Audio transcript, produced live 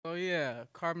yeah,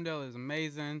 Carbondale is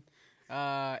amazing.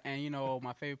 And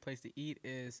my favorite place to eat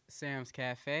is Sam's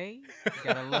Cafe.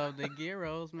 Gotta love the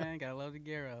gyros, man. Gotta love the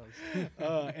gyros.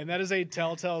 And that is a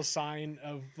telltale sign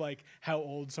of like how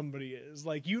old somebody is.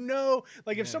 Like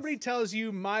like if somebody Yes. tells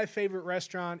you my favorite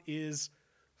restaurant is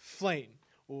Flame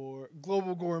or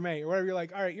Global Gourmet or whatever, you're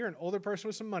like, all right, you're an older person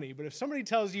with some money. But if somebody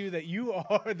tells you that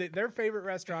that their favorite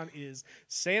restaurant is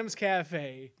Sam's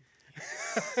Cafe,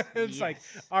 it's like,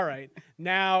 Yes. all right,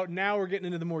 now we're getting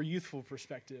into the more youthful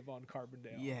perspective on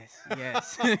Carbondale. Yes.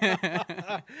 Yes.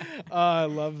 I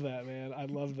love that, man. I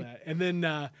love that. And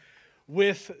then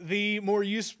with the more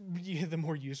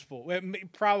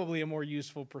probably a more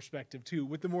useful perspective too.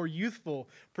 With the more youthful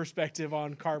perspective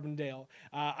on Carbondale,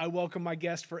 I welcome my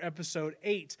guest for episode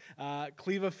 8,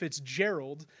 Cleva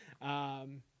Fitzgerald.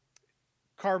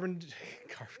 Carbon,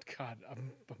 God,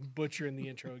 I'm butchering the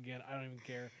intro again. I don't even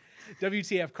care.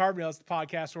 WTF Carbondale is the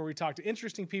podcast where we talk to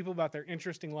interesting people about their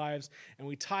interesting lives, and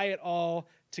we tie it all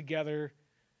together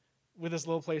with this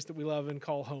little place that we love and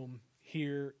call home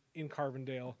here in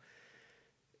Carbondale,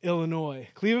 Illinois.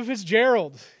 Cleva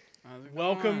Fitzgerald, How's it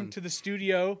welcome going? to the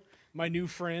studio, my new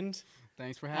friend.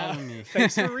 Thanks for having me.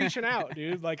 Thanks for reaching out,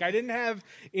 dude. Like, I didn't have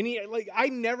I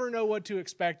never know what to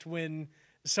expect when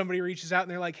somebody reaches out and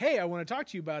they're like, hey, I want to talk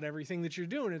to you about everything that you're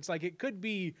doing. It's like, it could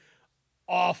be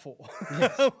awful.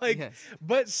 Yes, like, yes.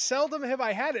 but seldom have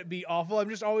I had it be awful. I'm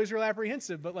just always real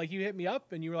apprehensive. But like, you hit me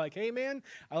up and you were like, hey man,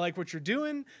 I like what you're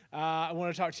doing. I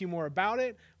want to talk to you more about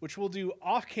it, which we'll do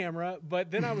off camera. But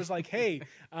then I was like, hey,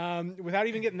 without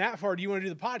even getting that far, do you want to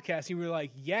do the podcast? And you were like,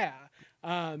 yeah.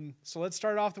 So let's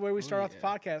start off the way we start off the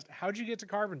podcast. How'd you get to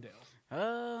Carbondale?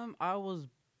 I was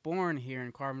born here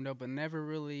in Carbondale, but never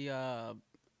really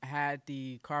had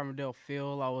the Carbondale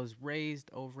feel. I was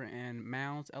raised over in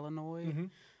Mounds, Illinois.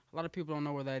 Mhm. A lot of people don't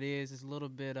know where that is. It's a little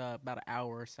bit about an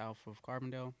hour south of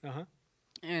Carbondale. Uh-huh.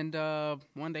 And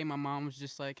one day my mom was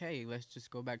just like, "Hey, let's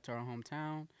just go back to our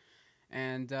hometown,"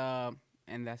 and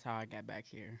that's how I got back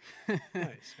here. Nice,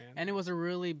 man. And it was a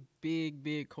really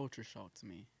big culture shock to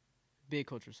me. Big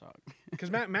culture shock.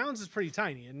 Because Mounds is pretty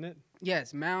tiny, isn't it?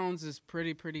 Yes, Mounds is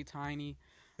pretty tiny.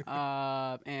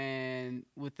 And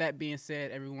with that being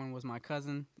said, everyone was my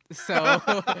cousin. So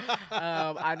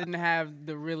I didn't have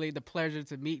the pleasure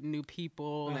to meet new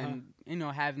people and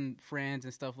having friends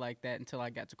and stuff like that until I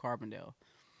got to Carbondale.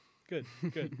 Good.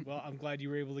 Well, I'm glad you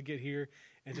were able to get here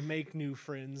and to make new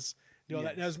friends. Do all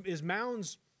that. Now, Yes.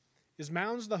 is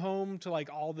Mounds the home to like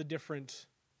all the different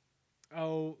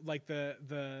like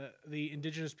the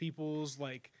indigenous peoples,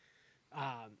 like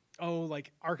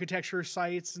like architecture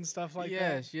sites and stuff like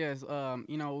that? Yes.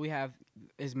 We have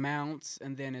is Mounts,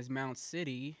 and then is Mount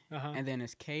City, Uh-huh. and then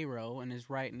is Cairo, and is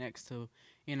right next to,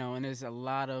 and there's a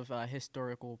lot of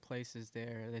historical places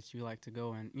there that you like to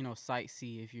go and,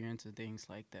 sightsee if you're into things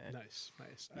like that. Nice.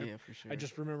 Yeah, for sure. I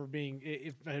just remember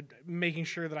making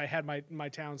sure that I had my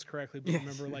towns correctly. But Yes.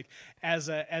 remember, like as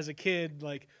a kid,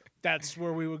 like that's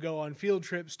where we would go on field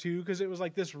trips too, because it was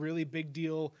like this really big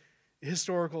deal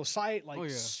historical site. Like, Oh,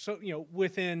 yeah. so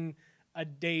within a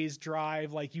day's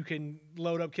drive, like you can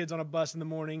load up kids on a bus in the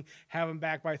morning, have them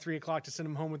back by 3:00 to send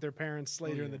them home with their parents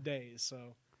later in yeah. the day.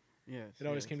 So Yes. it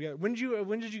always yes. came together. When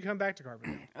did you come back to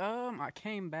Carbondale? I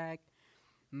came back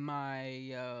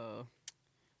my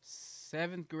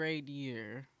 7th grade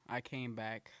year. I came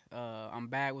back. I'm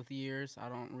bad with years. I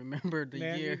don't remember the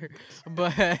Man, year,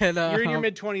 but You're in your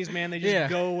mid-20s, man. They just yeah.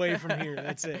 go away from here.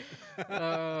 That's it.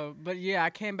 But yeah, I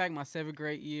came back my 7th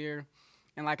grade year,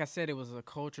 and like I said, it was a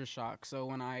culture shock. So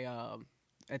when I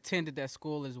attended that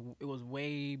school, it was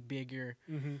way bigger,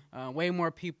 way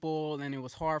more people, and it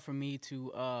was hard for me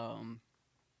to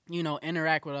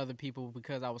interact with other people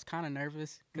because I was kind of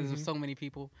nervous because there's so many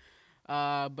people.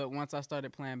 But once I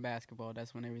started playing basketball,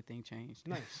 that's when everything changed.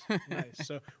 Nice.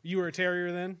 So you were a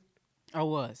Terrier then? I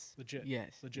was. Legit.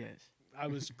 Yes. Legit. Yes. I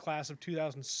was class of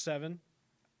 2007.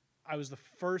 I was the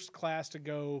first class to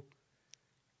go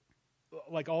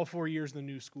like all 4 years in the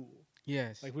new school.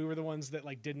 Yes. Like we were the ones that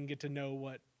like didn't get to know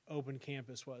what open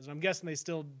campus was. And I'm guessing they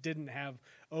still didn't have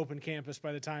open campus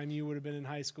by the time you would have been in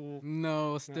high school.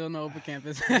 No, still no open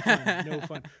campus. No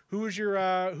fun. Who were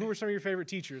some of your favorite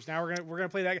teachers? Now we're gonna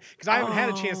play that because I haven't had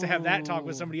a chance to have that talk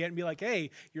with somebody yet and be like, hey,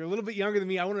 you're a little bit younger than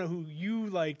me. I want to know who you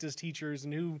liked as teachers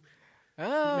and who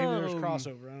maybe there's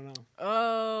crossover. I don't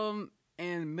know.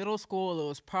 In middle school, it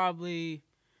was probably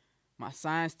my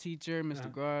science teacher,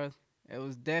 Mr. Garth. It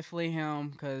was definitely him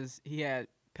because he had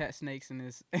pet snakes in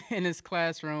his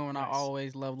classroom, and Nice. I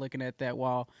always loved looking at that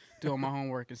while doing my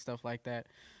homework and stuff like that.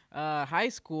 High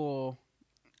school,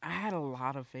 I had a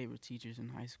lot of favorite teachers in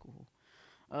high school.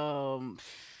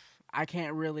 I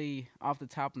can't really off the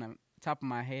top of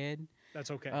my head.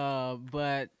 That's okay.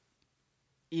 But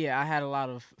yeah, I had a lot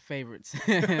of favorites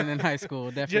in high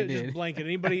school. Definitely Just did. blanket.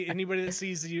 Anybody that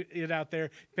sees it out there,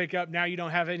 pick up. Now you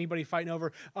don't have anybody fighting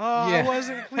over. Oh, I Yeah.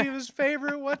 wasn't Cleve's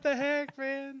favorite. What the heck,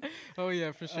 man? Oh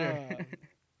yeah, for sure.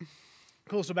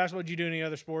 Cool. So basketball. Did you do any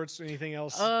other sports? Anything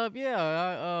else?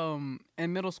 Yeah.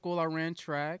 In middle school, I ran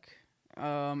track.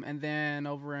 And then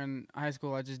over in high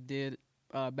school, I just did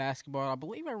basketball. I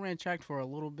believe I ran track for a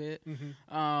little bit.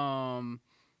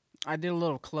 I did a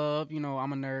little club. You know,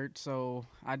 I'm a nerd, so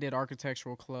I did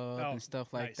architectural club and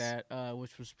stuff like nice. that,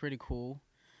 which was pretty cool.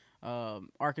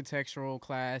 Architectural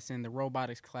class and the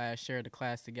robotics class shared the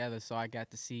class together, so I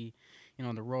got to see, you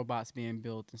know, the robots being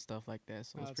built and stuff like that.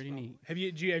 So it was pretty neat. Have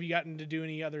you gotten to do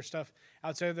any other stuff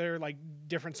outside there, like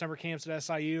different summer camps at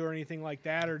SIU or anything like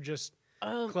that, or just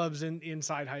clubs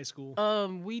inside high school?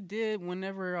 We did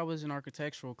whenever I was in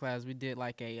architectural class. We did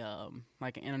like an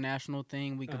international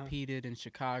thing. We competed in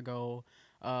Chicago,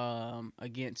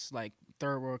 against like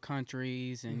third world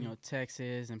countries and you know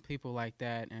Texas and people like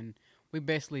that. And we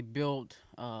basically built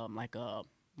like a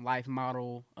life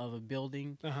model of a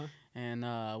building,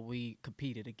 and we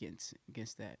competed against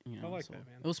that. You know, I like so that,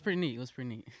 man. It was pretty neat. It was pretty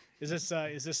neat. Is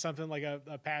this something like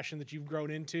a passion that you've grown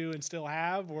into and still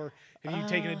have, or have you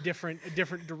taken a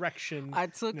different direction? I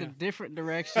took a different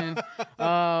direction.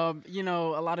 You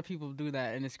know, a lot of people do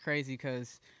that, and it's crazy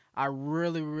because I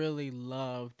really, really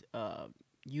loved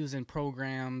using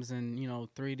programs and, you know,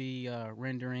 3D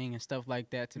rendering and stuff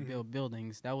like that to build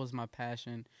buildings. That was my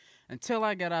passion until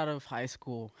I got out of high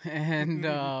school, and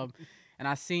and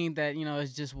I seen that, you know,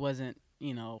 it just wasn't,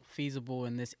 you know, feasible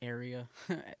in this area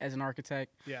as an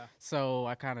architect. Yeah. So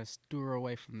I kind of steer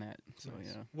away from that. So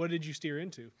Nice. yeah. What did you steer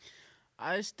into?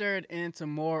 I stirred into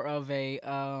more of a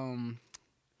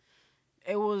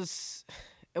it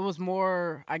was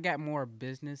more, I got more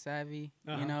business savvy,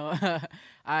 you know.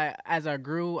 As I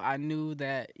grew, I knew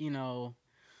that, you know,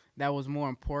 that was more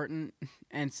important.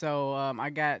 And so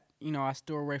I got, you know, I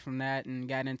steered away from that and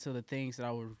got into the things that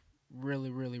I was really,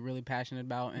 really, really passionate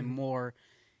about and more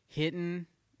hidden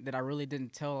that I really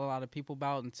didn't tell a lot of people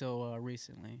about until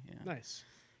recently. Yeah. Nice.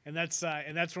 And that's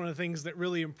one of the things that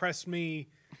really impressed me.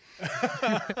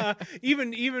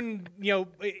 even you know,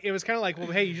 it was kind of like,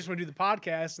 well, hey, you just want to do the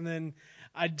podcast, and then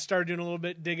I started doing a little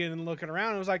bit digging and looking around.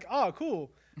 And I was like, oh,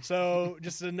 cool. So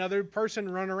just another person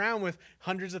running around with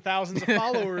hundreds of thousands of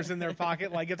followers in their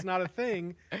pocket, like it's not a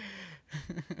thing.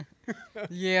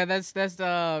 Yeah, that's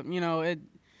you know,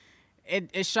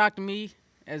 it shocked me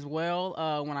as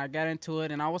well when I got into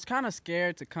it, and I was kind of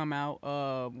scared to come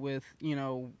out with, you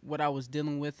know, what I was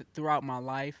dealing with throughout my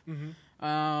life.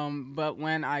 But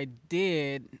when I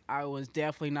did, I was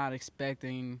definitely not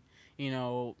expecting, you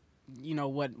know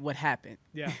what happened.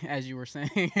 Yeah. As you were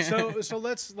saying. So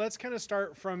let's kind of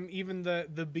start from even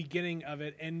the beginning of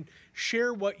it and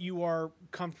share what you are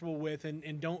comfortable with,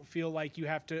 and don't feel like you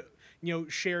have to, you know,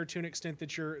 share to an extent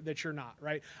that you're not,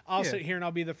 right? I'll sit here and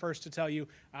I'll be the first to tell you,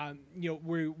 you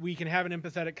know, we can have an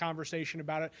empathetic conversation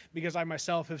about it, because I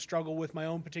myself have struggled with my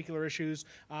own particular issues,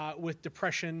 with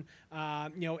depression,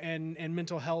 you know, and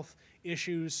mental health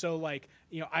issues. So like,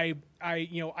 you know,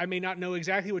 I may not know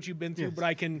exactly what you've been through, but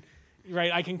I can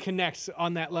connect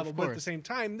on that level. But at the same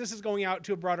time, this is going out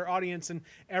to a broader audience, and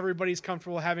everybody's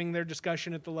comfortable having their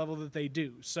discussion at the level that they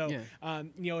do. So, you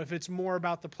know, if it's more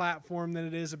about the platform than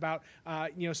it is about,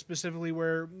 you know, specifically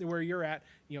where you're at,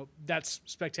 you know, that's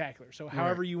spectacular. So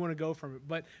however you want to go from it,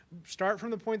 but start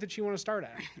from the point that you want to start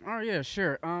at. Oh yeah,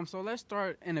 sure. So let's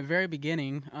start in the very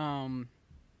beginning.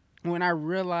 When I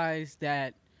realized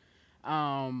that,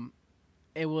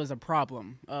 it was a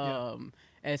problem.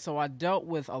 And so I dealt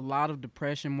with a lot of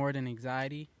depression more than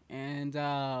anxiety. And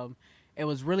it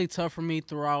was really tough for me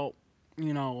throughout,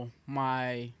 you know,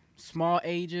 my small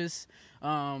ages,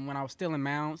 when I was still in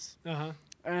Mounts.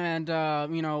 And,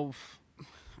 you know,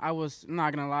 I was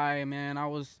not going to lie, man. I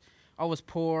was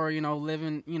poor, you know,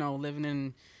 living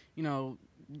in, you know,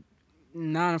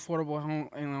 non-affordable home,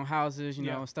 you know, houses, you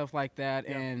know, stuff like that.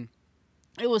 And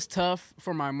it was tough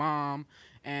for my mom.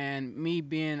 And me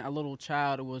being a little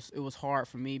child, it was hard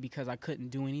for me because I couldn't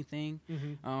do anything.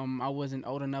 I wasn't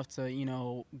old enough to, you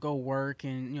know, go work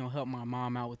and, you know, help my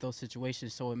mom out with those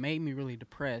situations. So it made me really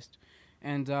depressed.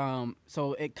 And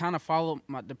so it kind of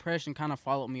my depression kind of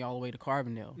followed me all the way to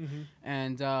Carbondale.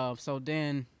 And so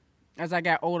then as I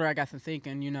got older, I got to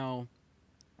thinking, you know,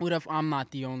 what if I'm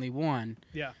not the only one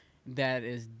that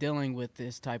is dealing with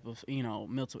this type of, you know,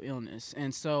 mental illness?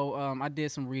 And so I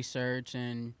did some research,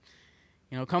 and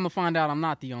you know, come to find out, I'm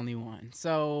not the only one.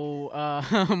 So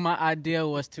my idea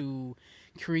was to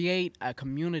create a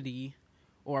community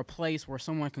or a place where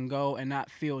someone can go and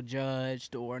not feel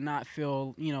judged or not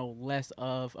feel, less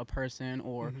of a person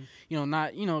or,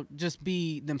 not, just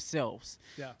be themselves.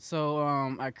 Yeah. So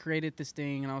I created this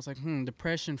thing and I was like,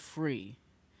 depression free.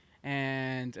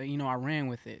 And, I ran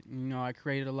with it. I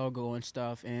created a logo and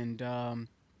stuff. And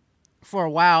for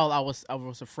a while, I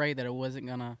was afraid that it wasn't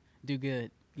going to do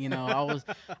good.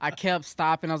 I kept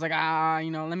stopping. I was like,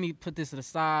 let me put this to the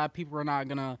side. People are not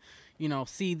going to,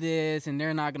 see this and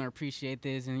they're not going to appreciate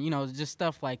this and, just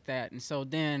stuff like that. And so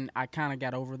then I kind of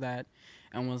got over that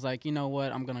and was like, you know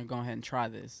what, I'm going to go ahead and try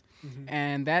this.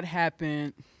 And that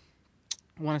happened,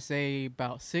 I want to say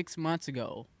about 6 months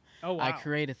ago. Oh, wow. I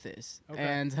created this.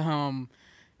 Okay.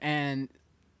 And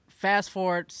fast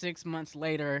forward 6 months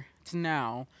later to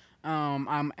now,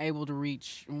 I'm able to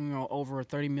reach, over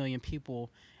 30 million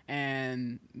people.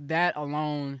 And that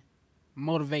alone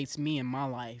motivates me in my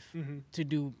life to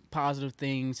do positive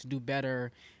things, to do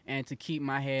better, and to keep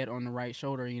my head on the right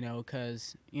shoulder,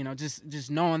 because, just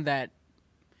knowing that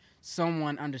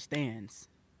someone understands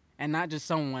and not just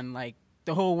someone, like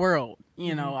the whole world,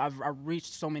 I've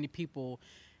reached so many people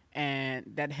and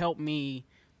that helped me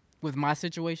with my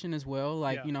situation as well.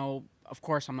 Like, of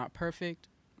course I'm not perfect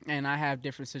and I have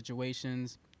different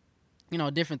situations,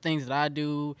 different things that I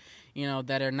do,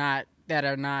 that are not,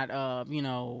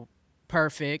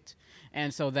 perfect.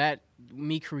 And so that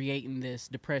me creating this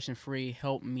depression free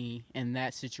helped me in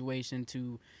that situation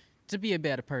to be a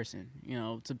better person,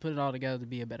 to put it all together to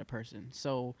be a better person.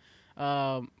 So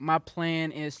my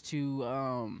plan is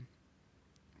to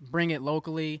bring it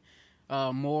locally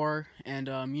more and,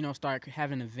 start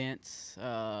having events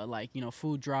like,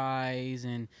 food drives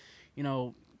and,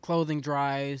 clothing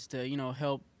drives to,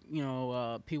 help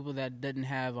people that didn't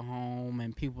have a home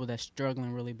and people that's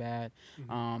struggling really bad.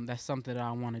 That's something that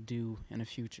I want to do in the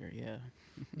future. Yeah.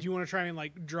 Do you want to try and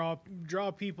like draw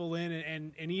people in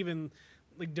and even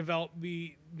like develop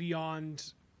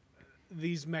beyond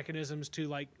these mechanisms to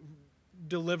like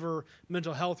deliver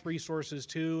mental health resources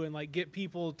too, and like get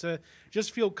people to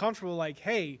just feel comfortable, like,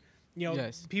 hey,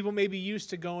 Yes. people may be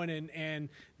used to going and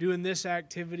doing this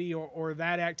activity or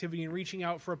that activity and reaching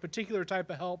out for a particular type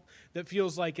of help that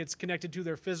feels like it's connected to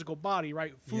their physical body,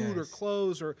 right? Food or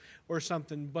clothes or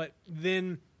something. But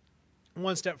then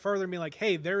one step further and be like,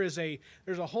 hey, there's a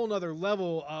whole nother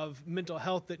level of mental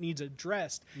health that needs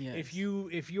addressed. Yes.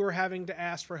 If you're having to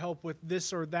ask for help with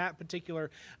this or that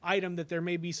particular item, that there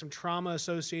may be some trauma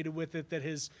associated with it that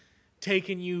has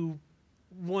taken you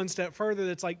one step further,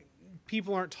 that's like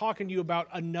people aren't talking to you about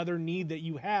another need that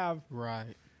you have.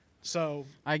 Right. So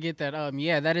I get that.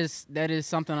 Yeah, that is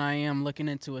something I am looking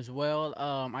into as well.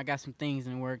 I got some things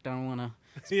in the work. Don't want to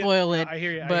spoil it. I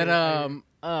hear you. But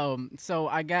so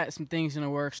I got some things in the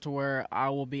works to where I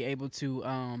will be able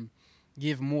to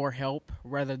give more help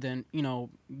rather than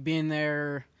being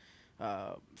there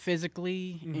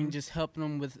physically and just helping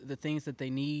them with the things that they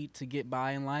need to get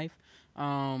by in life.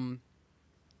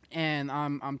 And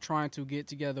I'm trying to get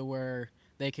together where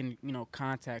they can,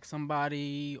 contact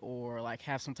somebody or like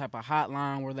have some type of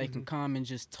hotline where they can come and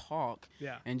just talk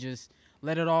and just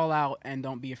let it all out and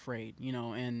don't be afraid,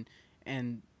 and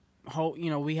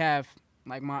we have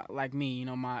like me,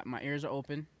 my ears are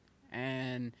open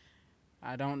and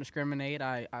I don't discriminate.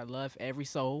 I love every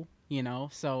soul,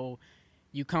 so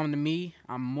you come to me,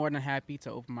 I'm more than happy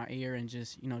to open my ear and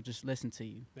just listen to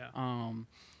you. Yeah.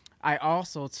 I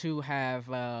also too have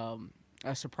a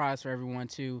surprise for everyone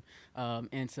too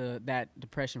into that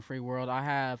depression-free world.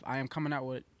 I am coming out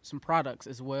with some products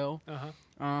as well.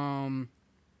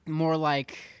 More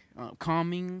like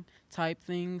calming type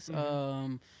things,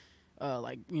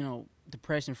 like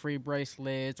depression-free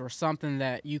bracelets or something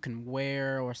that you can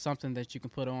wear or something that you can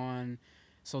put on,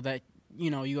 so that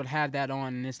you'll have that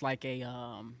on and it's like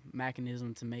a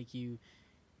mechanism to make you,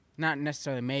 not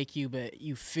necessarily make you, but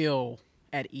you feel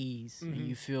at ease and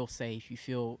you feel safe, you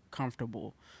feel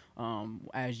comfortable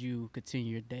as you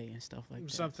continue your day and stuff like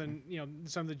that. Something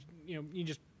you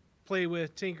just play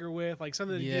with, tinker with, like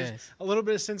something that Yes. gives a little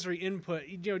bit of sensory input.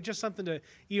 Just something to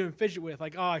even fidget with,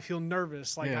 like, oh, I feel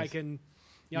nervous, like Yes. I can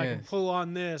pull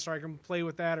on this or I can play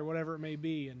with that or whatever it may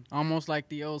be. And Almost like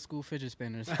the old school fidget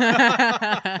spinners.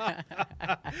 there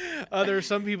are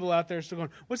some people out there still going,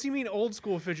 "What's he mean, old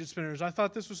school fidget spinners? I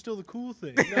thought this was still the cool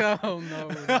thing." Oh no.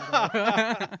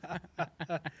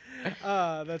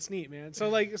 That's neat, man.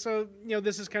 So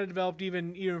this has kind of developed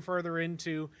even further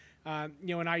into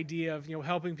an idea of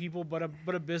helping people, but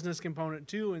a business component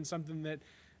too, and something that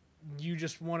you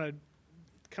just want to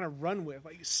kind of run with.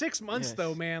 Like 6 months Yes.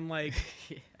 though, man. Like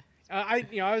I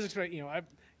was expecting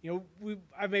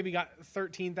I've maybe got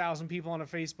 13,000 people on a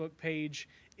Facebook page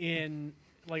in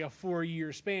like a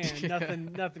 4-year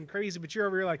span, nothing crazy. But you're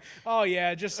over here like, oh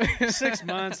yeah, just 6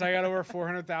 months, I got over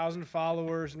 400,000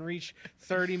 followers and reach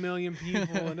 30 million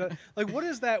people. And like, what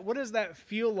does that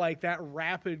feel like? That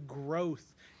rapid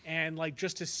growth, and like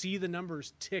just to see the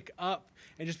numbers tick up,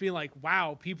 and just being like,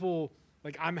 wow, people,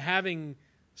 like I'm having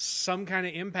some kind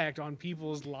of impact on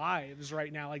people's lives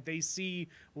right now. Like they see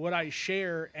what I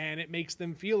share and it makes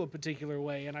them feel a particular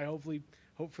way, and I hopefully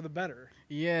hope for the better.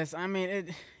 Yes, I mean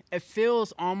it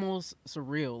feels almost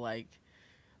surreal,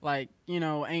 like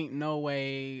ain't no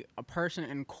way a person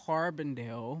in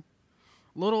Carbondale,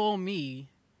 little old me,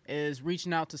 is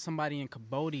reaching out to somebody in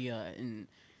Cambodia and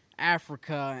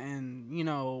Africa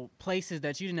and places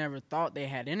that you never thought they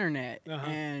had internet.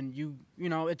 And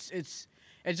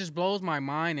it just blows my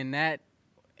mind, and that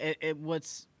it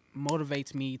what's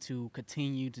motivates me to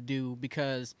continue to do,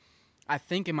 because I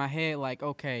think in my head like,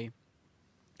 okay,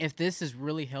 if this is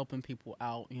really helping people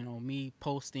out, me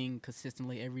posting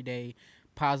consistently every day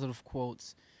positive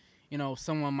quotes,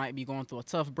 someone might be going through a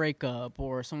tough breakup,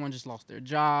 or someone just lost their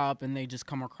job and they just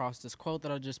come across this quote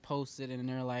that I just posted, and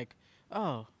they're like,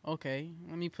 oh, okay,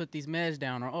 let me put these meds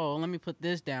down, or oh, let me put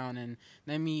this down, and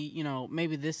let me,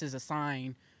 maybe this is a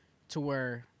sign to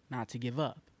where not to give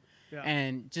up. Yeah.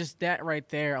 And just that right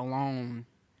there alone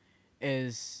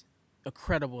is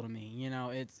incredible to me.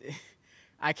 It's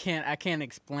I can't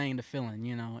explain the feeling.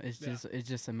 It's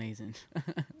just amazing.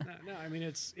 No, I mean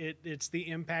it's the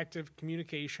impact of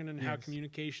communication and how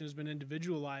communication has been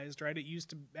individualized, right? It used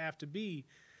to have to be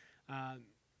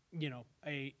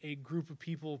a group of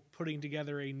people putting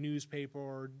together a newspaper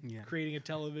or creating a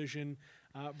television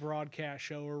broadcast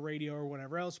show or radio or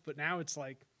whatever else, but now it's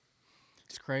like,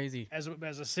 it's crazy. As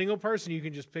a single person, you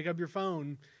can just pick up your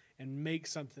phone and make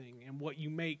something, and what you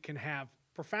make can have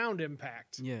profound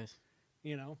impact. Yes.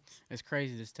 It's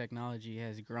crazy. This technology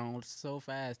has grown so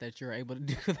fast that you're able to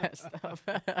do that stuff.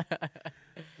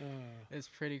 It's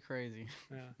pretty crazy.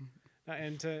 Yeah.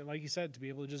 And to, like you said, to be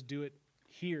able to just do it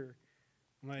here.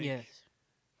 Like, yes.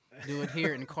 Do it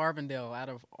here in Carbondale, out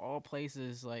of all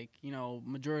places. Like,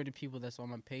 majority of people that's on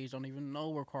my page don't even know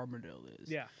where Carbondale is.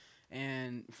 Yeah.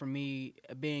 And for me,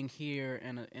 being here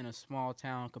in a small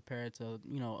town compared to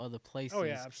other places, oh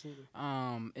yeah, absolutely.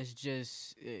 It's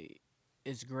just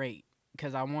it's great,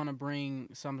 because I want to bring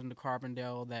something to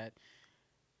Carbondale that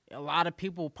a lot of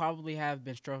people probably have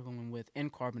been struggling with in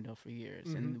Carbondale for years,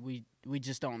 and we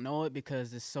just don't know it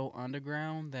because it's so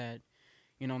underground that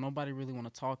nobody really want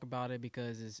to talk about it,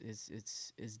 because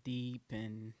it's deep,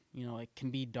 and it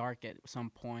can be dark at some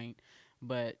point,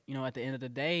 but at the end of the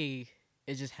day,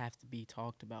 it just has to be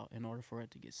talked about in order for it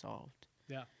to get solved.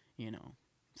 Yeah.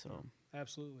 So.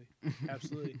 Absolutely.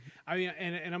 I mean,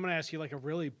 and I'm going to ask you like a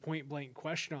really point blank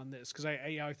question on this, because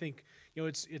I think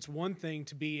it's one thing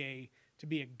to be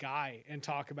a guy and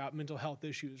talk about mental health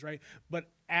issues, right? But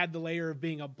add the layer of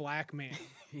being a black man,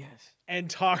 yes, and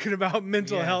talking about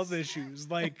mental health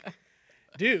issues, like,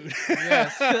 dude.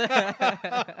 Yes.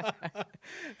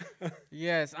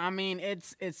 Yes. I mean,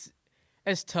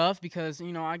 it's tough because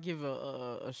I give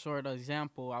a short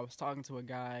example. I was talking to a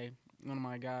guy. One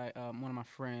of my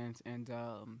friends, and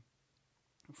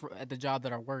at the job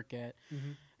that I work at,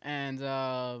 and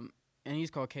he's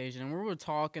Caucasian, and we were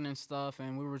talking and stuff,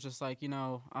 and we were just like,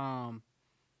 man,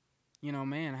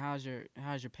 how's your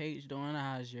page doing?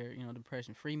 How's your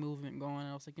depression free movement going? And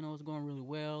I was like, it's going really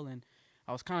well, and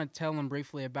I was kind of telling him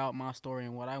briefly about my story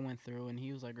and what I went through, and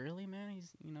he was like, really, man?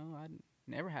 He's I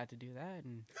never had to do that,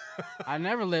 and I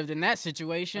never lived in that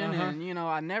situation, and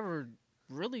I never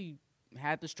really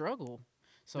had to struggle,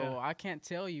 so I can't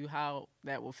tell you how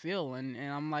that will feel, and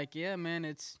I'm like, yeah, man,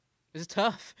 it's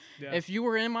tough. If you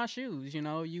were in my shoes,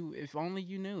 if only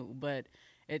you knew, but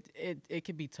it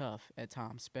could be tough at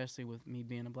times, especially with me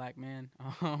being a black man.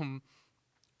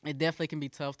 It definitely can be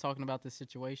tough talking about this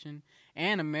situation,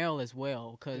 and a male as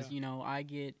well, because I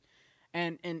get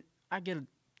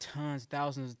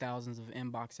thousands of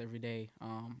inbox every day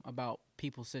about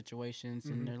people's situations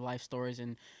and their life stories,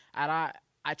 and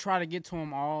I try to get to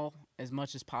them all as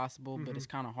much as possible, but it's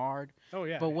kind of hard. Oh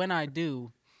yeah. But when I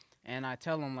do, and I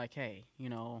tell them like, hey,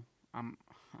 I'm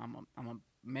a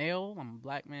male, I'm a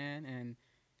black man, and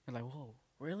they're like, whoa,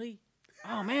 really?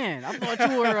 Oh man, I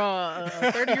thought you were a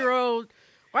 30-year-old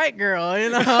white girl,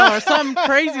 or something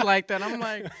crazy like that. I'm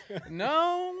like,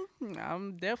 no,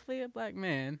 I'm definitely a black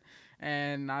man,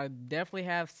 and I definitely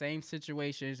have same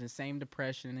situations and same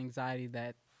depression and anxiety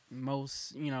that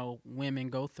most women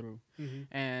go through,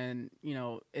 and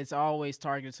it's always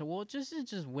targeted. So it's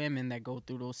just women that go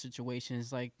through those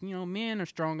situations. Like men are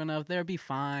strong enough, they'll be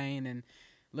fine, and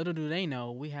little do they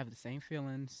know we have the same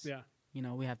feelings. you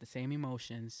know, we have the same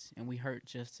emotions and we hurt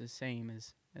just the same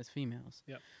as females.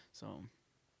 Yep.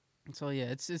 So yeah,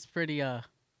 it's pretty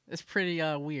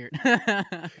weird. Yeah,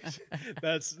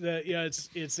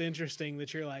 it's interesting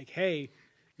that you're like, hey,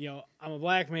 you know, I'm a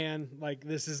black man. Like,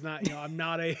 this is not, you know, I'm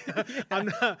not a,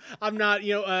 I'm not,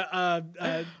 you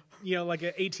know, you know, like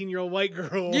an 18-year-old white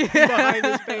girl behind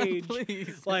this page,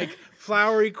 Please. like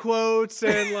flowery quotes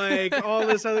and like all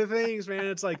this other things, man.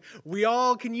 It's like we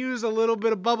all can use a little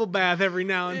bit of bubble bath every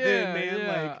now and then, man.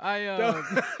 Yeah.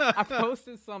 Like I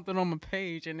posted something on my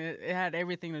page and it had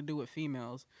everything to do with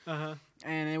females.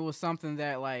 And it was something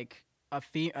that like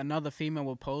another female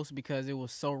would post because it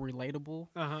was so relatable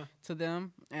to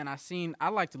them. And I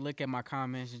like to look at my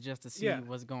comments just to see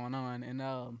what's going on.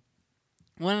 And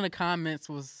one of the comments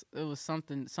was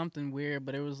something weird,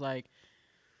 but it was like,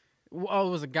 oh, it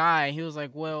was a guy. He was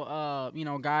like, well, you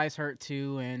know, guys hurt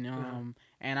too, and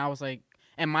and I was like,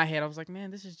 in my head, I was like, man,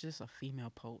 this is just a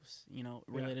female post, you know,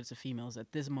 related to females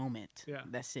at this moment. Yeah,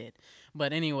 that's it.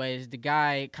 But anyways, the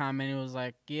guy commented was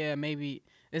like, yeah, maybe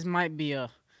this might be a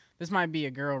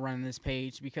girl running this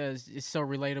page because it's so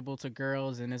relatable to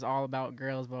girls and it's all about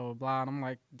girls, blah blah blah. And I'm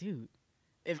like, dude,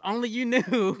 if only you knew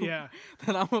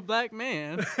that I'm a black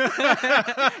man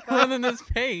running this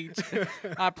page.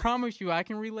 I promise you, I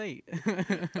can relate.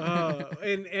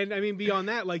 And I mean, beyond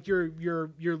that, like you're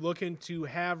looking to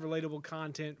have relatable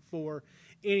content for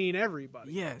any and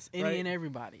everybody. Yes, any and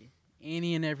everybody.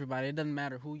 Any and everybody. It doesn't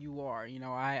matter who you are. You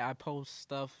know, I post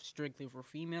stuff strictly for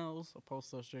females. I post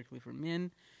stuff strictly for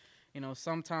men. You know,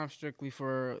 sometimes strictly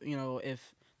for, you know,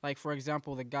 if, like, for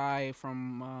example, the guy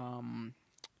from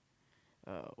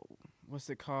what's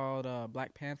it called?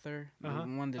 Black Panther, the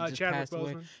one that just Chadwick passed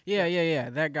away. Boseman. Yeah,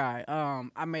 that guy.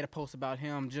 I made a post about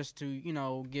him just to, you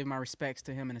know, give my respects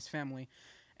to him and his family,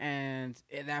 and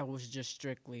that was just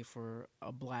strictly for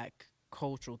a black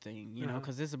cultural thing, you know,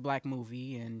 because it's a black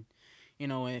movie, and you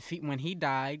know, when he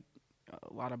died,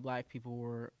 a lot of black people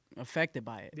were affected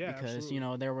by it because absolutely. you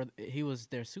know he was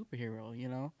their superhero, you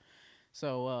know.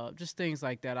 So just things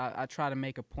like that. I try to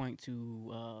make a point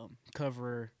to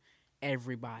cover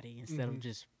everybody instead of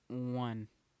just one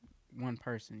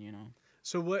person, you know.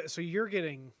 So you're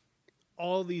getting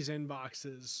all these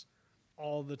inboxes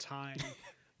all the time.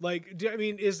 Like, I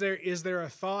mean, is there a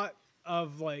thought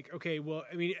of like, okay, well,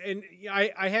 I mean, and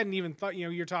I hadn't even thought, you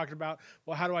know, you're talking about,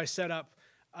 well, how do I set up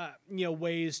you know,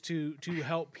 ways to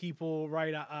help people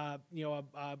write a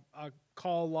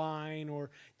call line, or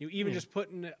you know, even just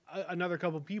putting another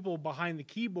couple people behind the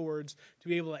keyboards to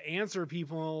be able to answer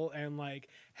people and like,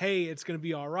 hey, it's going to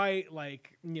be all right.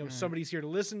 Like, you know, somebody's here to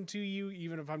listen to you,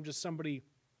 even if I'm just somebody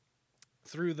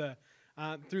through the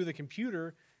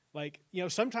computer. Like, you know,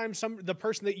 sometimes the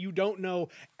person that you don't know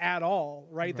at all,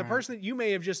 right? The person that you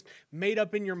may have just made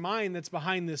up in your mind that's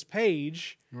behind this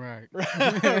page, right,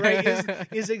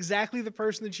 is exactly the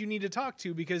person that you need to talk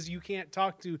to, because you can't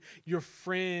talk to your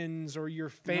friends or your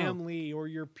family or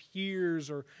your peers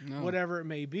or whatever it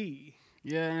may be.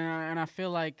 Yeah, and I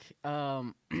feel like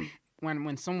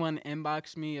when someone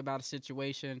inboxes me about a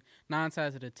situation, 9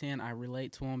 times out of 10 I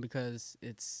relate to them because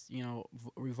it's, you know,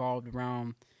 revolved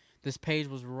around. This page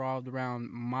was revolved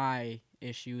around my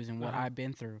issues and what I've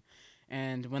been through.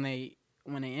 And when they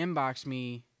inbox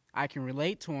me, I can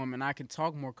relate to them and I can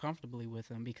talk more comfortably with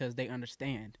them because they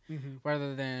understand.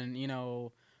 Rather than, you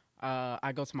know,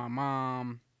 I go to my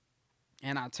mom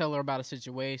and I tell her about a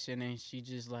situation and she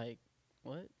just like,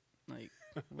 what? Like,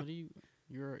 what are you...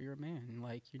 You're a man.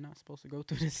 Like, you're not supposed to go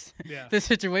through this this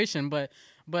situation. But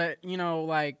you know,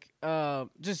 like,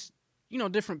 just... you know,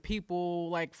 different people.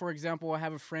 Like, for example, I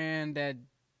have a friend that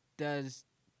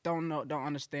don't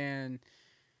understand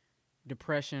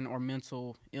depression or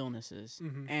mental illnesses,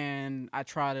 and I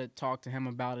try to talk to him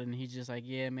about it, and he's just like,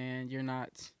 "Yeah, man, you're not.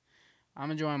 I'm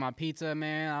enjoying my pizza,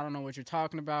 man. I don't know what you're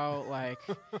talking about. Like,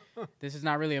 this is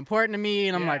not really important to me."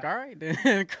 And I'm like, "All right,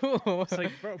 then, cool." It's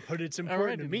like, bro, but it's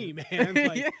important to me, man.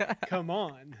 Like, come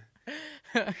on.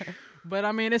 But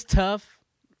I mean, it's tough.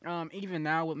 Even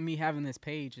now with me having this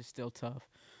page, it's still tough.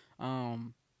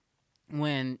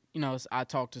 When, you know, I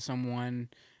talk to someone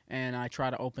and I try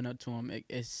to open up to them,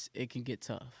 it can get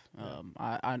tough.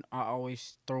 I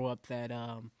always throw up that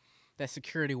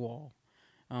security wall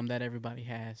that everybody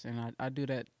has, and I do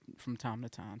that from time to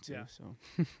time too. Yeah. So,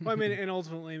 well, I mean, and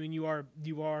ultimately, I mean, you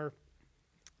are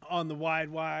on the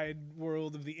wide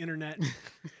world of the internet,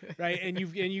 right? And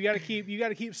you got to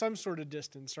keep some sort of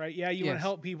distance, right? Yeah, you want to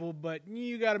help people, but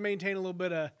you got to maintain a little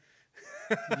bit of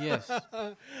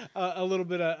a little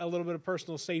bit of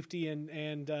personal safety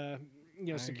and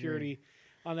you know, security.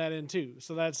 on that end too.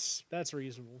 So that's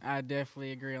reasonable. I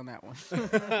definitely agree on that one.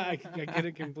 I get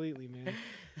it completely, man.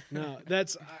 No,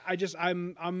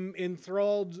 I'm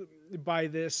enthralled by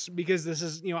this because this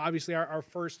is, obviously our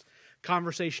first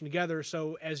conversation together.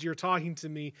 So as you're talking to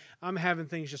me, I'm having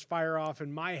things just fire off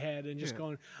in my head and just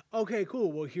going, okay,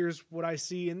 cool. Well, here's what I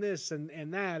see in this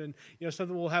and that. And,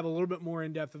 something we'll have a little bit more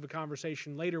in depth of a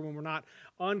conversation later when we're not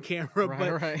on camera,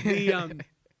 Right.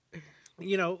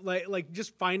 The, like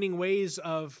just finding ways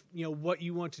of, what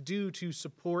you want to do to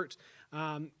support,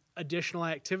 additional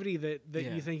activity that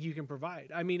you think you can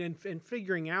provide. I mean, and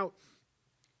figuring out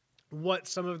what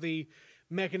some of the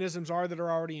mechanisms are that are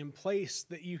already in place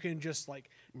that you can just like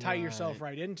tie yourself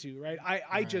right into, right?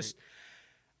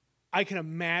 I can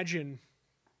imagine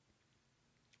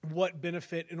what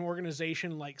benefit an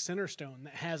organization like Centerstone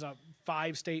that has a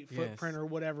 5-state footprint or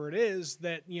whatever it is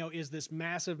that, is this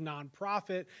massive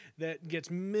nonprofit that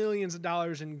gets millions of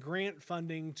dollars in grant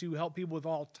funding to help people with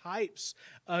all types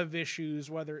of issues,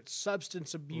 whether it's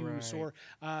substance abuse or,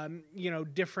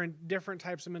 different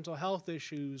types of mental health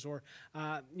issues or,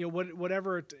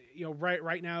 whatever,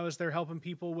 right now as they're helping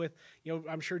people with,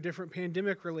 I'm sure different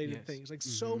pandemic related things, like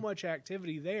so much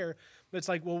activity there. It's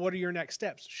like, well, what are your next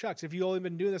steps? Shucks, if you've only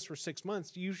been doing this for 6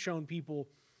 months, you've shown people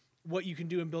what you can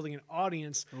do in building an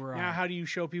audience. Right. Now, how do you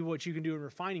show people what you can do in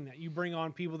refining that? You bring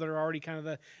on people that are already kind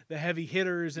of the heavy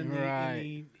hitters in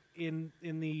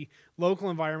the local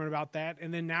environment about that,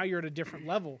 and then now you're at a different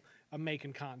level of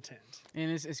making content.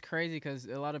 And it's crazy because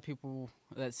a lot of people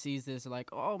that sees this are like,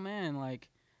 oh man, like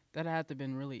that had to have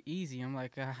been really easy. I'm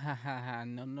like,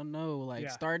 no. Like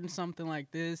starting something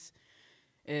like this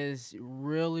is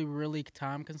really, really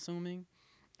time consuming,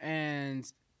 and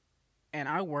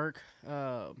I work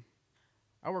for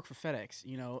FedEx,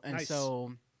 and nice.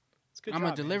 So I'm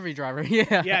a delivery driver.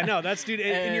 Yeah, no, that's dude.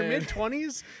 In your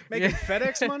mid-20s, making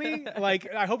FedEx money.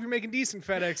 Like, I hope you're making decent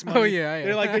FedEx money. Oh yeah.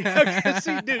 They're like,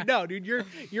 see, dude,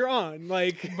 you're on.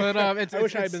 Like, but I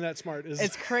wish I had been that smart.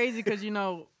 It's crazy because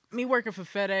me working for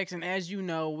FedEx, and as you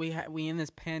know, we in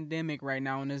this pandemic right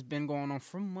now, and it's been going on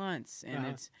for months, and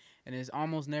it's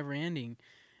almost never ending,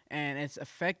 and it's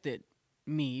affected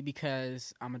me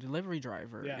because I'm a delivery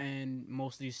driver, and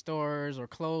most of these stores are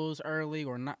closed early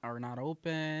or not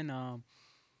open.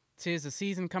 Tis the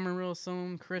season coming real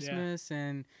soon, Christmas,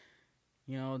 and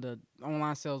the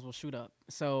online sales will shoot up.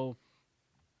 So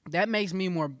that makes me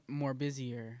more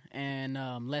busier and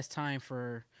less time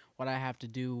for what I have to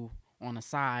do on the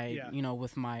side,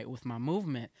 with my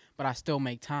movement, but I still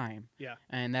make time. Yeah.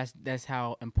 And that's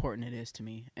how important it is to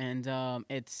me. And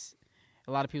it's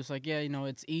a lot of people's like,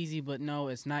 it's easy, but no,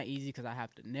 it's not easy because I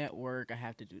have to network, I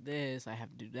have to do this, I have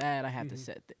to do that, I have to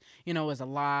set it's a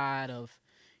lot of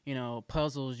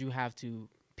puzzles you have to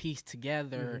piece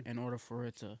together in order for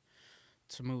it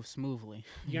to move smoothly.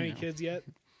 You got any kids yet?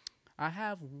 I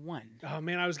have one. Oh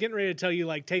man, I was getting ready to tell you,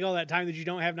 like, take all that time that you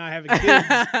don't have not having kids.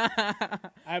 I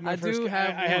had my first.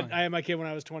 I had my kid when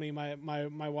I was 20. My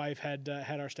wife had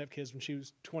our stepkids when she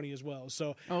was 20 as well.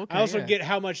 So I also get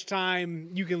how much time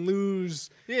you can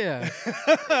lose. Yeah,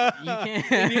 you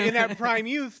can in that prime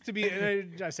youth to be.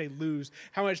 I say lose.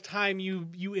 How much time you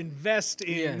invest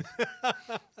in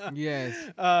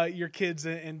your kids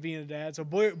and being a dad. So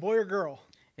boy or girl?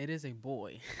 It is a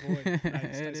boy. Boy,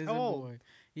 nice. It is a boy.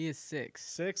 He is 6.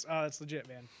 6? Oh, that's legit,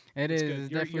 man. It is. It's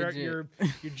definitely legit.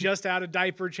 You're just out of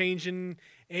diaper changing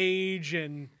age,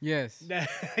 and yes,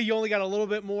 you only got a little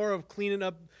bit more of cleaning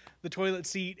up the toilet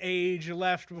seat age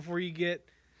left before you get.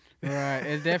 Right.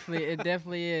 It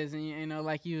definitely is, and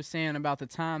like you were saying about the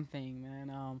time thing,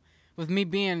 man. With me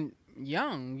being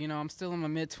young, I'm still in my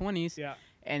mid-20s,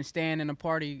 and staying in a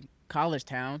party college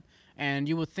town. And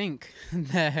you would think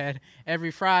that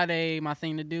every Friday my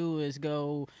thing to do is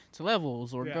go to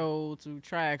Levels or go to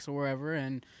tracks or wherever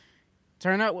and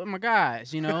turn up with my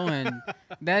guys, and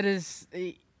that is,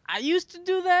 I used to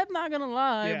do that, not going to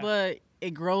lie, but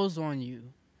it grows on you.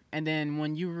 And then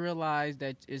when you realize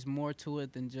that there's more to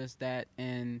it than just that,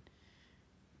 and,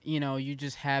 you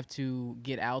just have to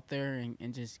get out there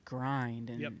and just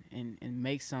grind and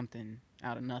make something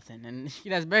out of nothing. And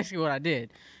that's basically what I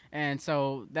did. And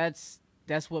so that's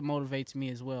what motivates me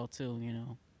as well too,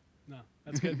 No,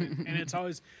 that's good, man. And it's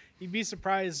always, you'd be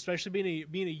surprised, especially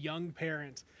being a young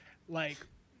parent, like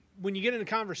when you get in a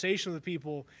conversation with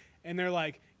people and they're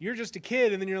like, you're just a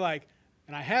kid, and then you're like,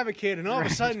 and I have a kid, and all of a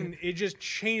sudden it just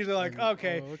changes. They're like,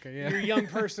 okay, you're a young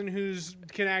person who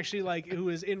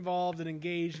is involved and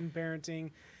engaged in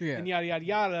parenting and yada yada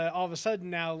yada. All of a sudden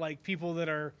now, like, people that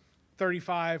are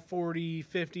 35, 40,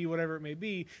 50, whatever it may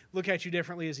be, look at you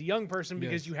differently as a young person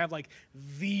because you have like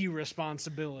the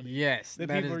responsibility. Yes, that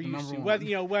that people is are the used to.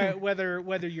 number Whether one.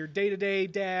 whether you're day-to-day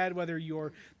dad, whether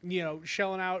you're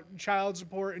shelling out child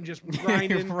support and just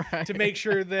grinding Right. to make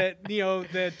sure that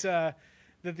that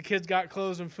the kids got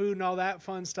clothes and food and all that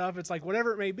fun stuff. It's like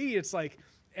whatever it may be. It's like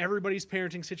everybody's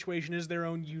parenting situation is their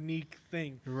own unique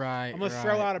thing. Right. I'm gonna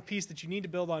throw out a piece that you need to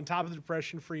build on top of the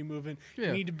depression-free movement. Yeah.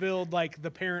 You need to build like the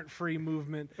parent-free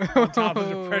movement on top of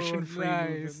the depression-free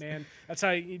movement, Nice. man. That's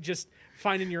how you just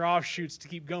finding your offshoots to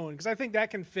keep going. Because I think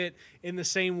that can fit in the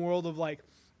same world of like,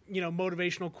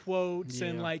 motivational quotes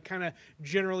and Yeah. like kind of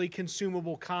generally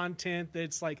consumable content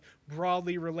that's like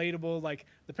broadly relatable. Like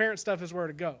the parent stuff is where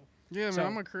to go. Yeah, man, So-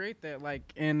 I'm gonna create that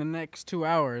like in the next 2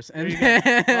 hours, and There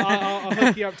you go. Well, I'll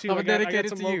hook you up too. I'm I got dedicated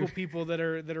some to local you. people that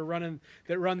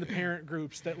run the parent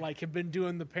groups that like have been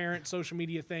doing the parent social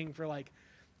media thing for like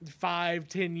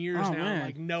 5-10 years Oh, now. And, man.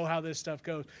 like know how this stuff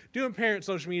goes. Doing parent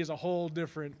social media is a whole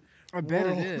different I bet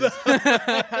world. it is.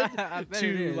 I bet it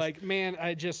to is. like, man,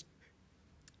 I just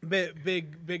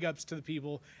big ups to the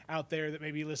people out there that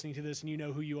may be listening to this and you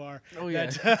know who you are. Oh yeah,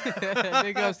 that,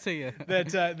 big ups to you.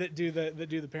 that do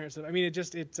the parent stuff. I mean,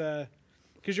 it's because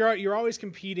you're always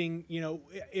competing.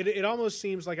 It almost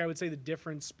seems like I would say the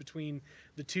difference between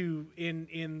the two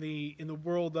in the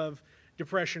world of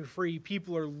depression free,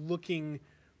 people are looking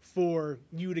for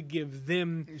you to give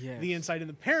them Yes. the insight. In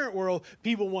the parent world,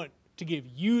 people want to give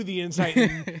you the insight,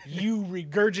 and you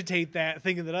regurgitate that,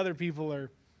 thinking that other people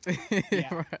are.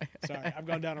 Yeah. Right. Sorry, I've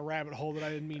gone down a rabbit hole that I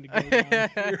didn't mean to go down.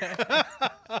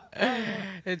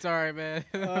 It's all right, man.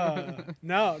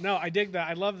 No, I dig that.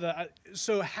 I love that.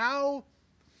 So how?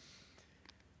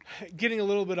 Getting a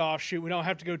little bit offshoot, we don't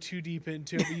have to go too deep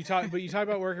into it. But you talk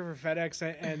about working for FedEx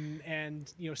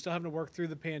and still having to work through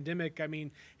the pandemic. I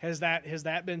mean, has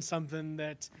that been something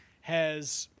that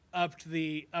has upped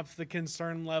the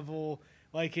concern level?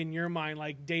 Like in your mind,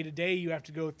 like day to day, you have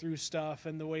to go through stuff,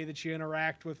 and the way that you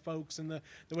interact with folks, and the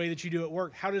way that you do at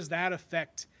work. How does that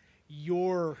affect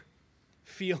your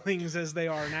feelings as they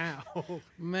are now?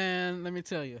 Man, let me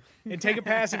tell you, And take a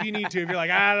pass if you need to. If you're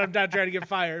like, I'm not trying to get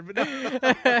fired, but no.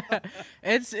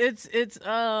 it's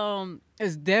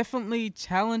definitely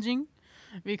challenging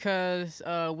because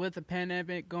with the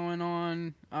pandemic going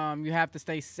on, you have to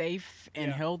stay safe and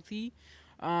Yeah. healthy,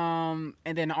 and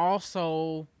then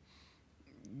also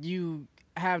you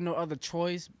have no other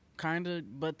choice, kind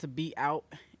of, but to be out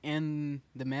in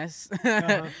the mess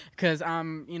because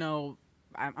I'm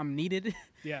needed.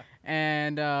 Yeah.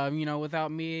 And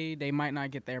without me, they might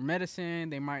not get their medicine.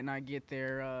 They might not get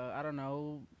their I don't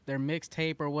know, their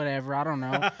mixtape or whatever. I don't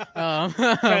know.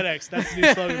 FedEx, that's the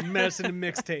new slogan, medicine and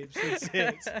mixtapes. That's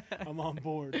it. I'm on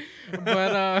board.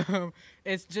 But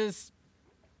it's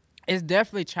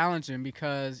definitely challenging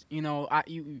because you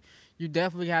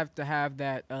definitely have to have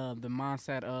that the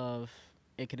mindset of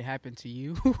it could happen to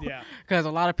you. Yeah. Because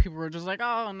a lot of people are just like,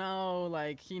 oh no,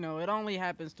 like it only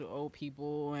happens to old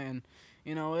people, and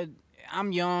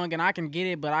I'm young and I can get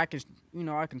it, but I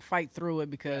can fight through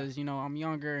it because I'm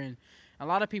younger, and a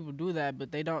lot of people do that,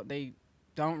 but they don't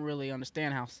really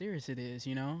understand how serious it is,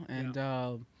 and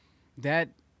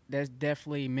that's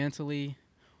definitely mentally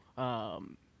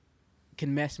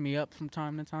can mess me up from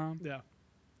time to time. Yeah.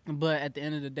 But at the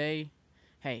end of the day,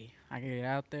 hey, I gotta get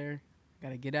out there,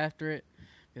 gotta get after it.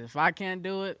 'Cause if I can't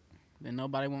do it, then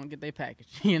nobody won't get their package.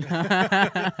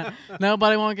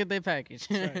 Nobody won't get their package.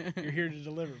 That's right. You're here to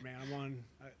deliver, man. I'm on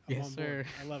Yes, board. sir.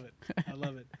 I love it. I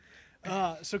love it.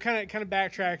 So kind of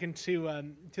backtracking to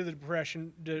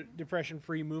the depression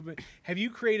free movement. Have you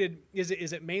created? Is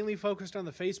it mainly focused on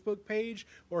the Facebook page,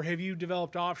 or have you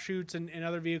developed offshoots and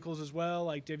other vehicles as well?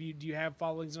 Like, do you have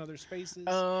followings in other spaces?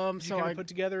 So Did you kind of put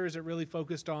together? Or is it really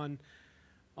focused on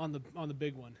the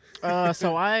big one?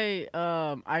 so I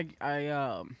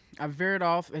veered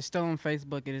off. It's still on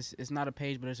Facebook. It's not a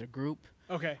page, but it's a group.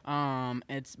 Okay.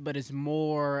 It's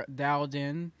more dialed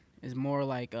in. It's more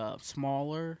like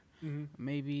smaller. Mm-hmm.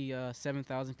 Maybe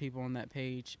 7,000 people on that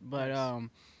page, but Nice.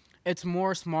 it's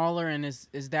more smaller, and is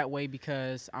that way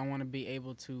because I want to be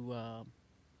able to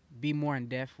be more in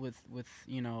depth with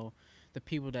the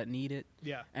people that need it,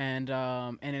 Yeah. and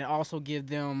it also give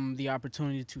them the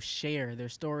opportunity to share their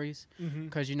stories, Mm-hmm.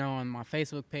 because on my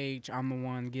Facebook page I'm the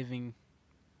one giving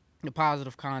the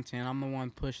positive content. I'm the one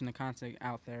pushing the content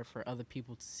out there for other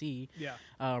people to see, Yeah.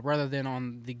 rather than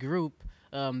on the group.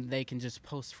 They can just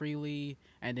post freely,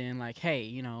 and then like, hey,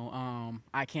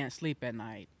 I can't sleep at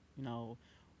night.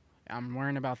 I'm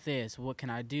worrying about this. What can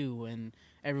I do? And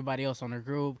everybody else on the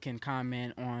group can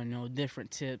comment on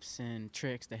different tips and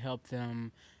tricks to help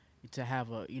them to have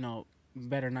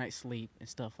better night's sleep and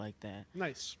stuff like that.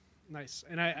 Nice.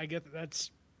 And I get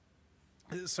that's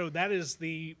so that is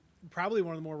the probably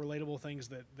one of the more relatable things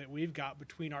that we've got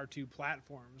between our two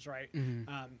platforms, right?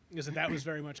 Is that was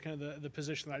very much kind of the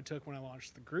position that I took when I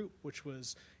launched the group, which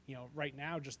was, right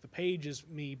now just the page is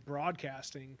me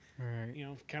broadcasting, Right.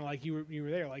 kind of like you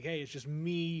were there, like, hey, it's just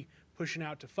me pushing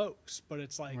out to folks, but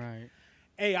it's like, Right.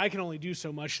 hey, I can only do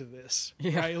so much of this,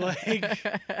 Yeah. right? Like,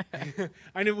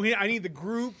 I need the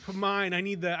group mind. I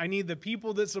need the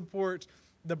people that support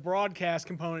the broadcast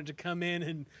component to come in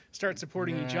and start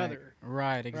supporting each other.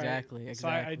 Right. Exactly. Right?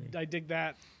 Exactly. So I dig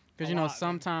that. Because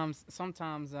sometimes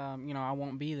I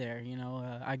won't be there.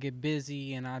 I get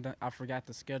busy and I forgot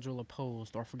to schedule a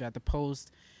post or forgot to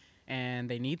post, and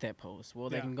they need that post.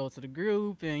 Well, they can go to the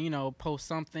group and post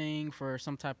something for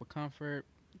some type of comfort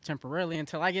temporarily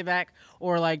until I get back,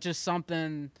 or like just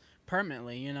something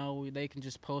permanently. They can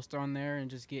just post on there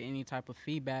and just get any type of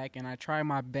feedback. And I try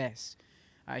my best.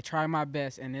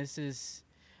 And this is,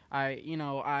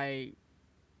 I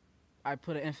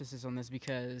put an emphasis on this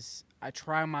because I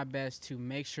try my best to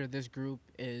make sure this group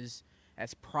is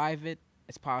as private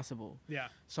as possible. Yeah.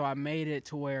 So I made it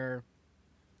to where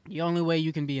the only way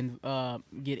you can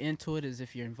get into it is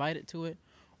if you're invited to it,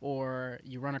 or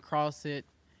you run across it,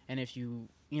 and if you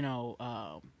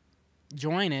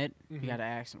join it, you got to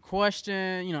ask some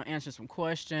questions, answer some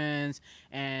questions,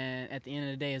 and at the end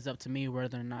of the day, it's up to me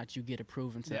whether or not you get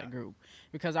approved into that group,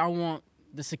 because I want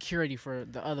the security for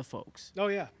the other folks. Oh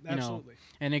yeah, absolutely.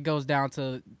 And it goes down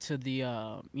to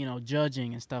the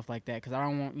judging and stuff like that, because I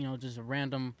don't want just a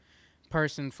random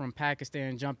person from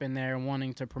Pakistan jump in there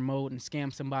wanting to promote and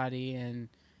scam somebody, and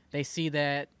they see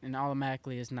that and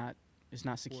automatically it's not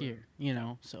secure.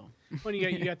 So Well,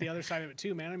 you got the other side of it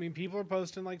too, man. I mean, people are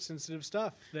posting like sensitive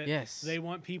stuff that they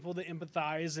want people to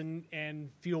empathize and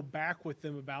feel back with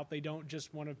them about. They don't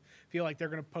just want to feel like they're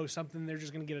going to post something they're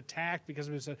just going to get attacked because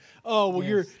of it. Oh,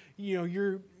 well,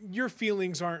 your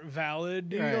feelings aren't valid.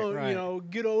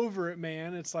 Get over it,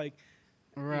 man. It's like,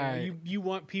 you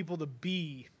want people to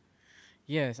be.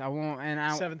 Yes, I want,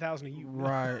 and 7,000 of you.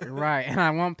 Right, and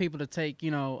I want people to take,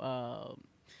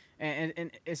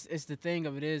 and it's the thing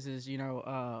of it is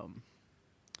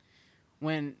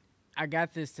when I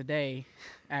got this today,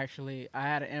 actually, I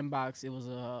had an inbox. It was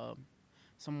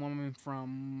some woman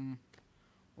from,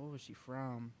 where was she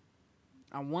from?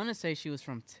 I want to say she was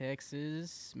from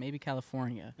Texas, maybe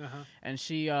California, and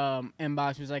she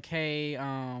inboxed. She was like, "Hey,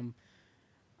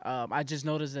 I just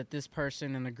noticed that this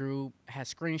person in the group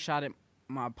has screenshotted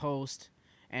my post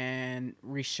and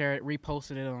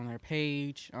reposted it on their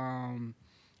page."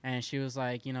 And she was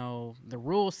like, the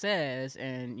rule says,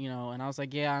 and I was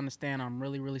like, yeah, I understand. I'm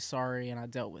really, really sorry. And I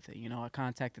dealt with it. I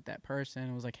contacted that person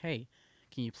and was like, hey,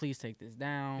 can you please take this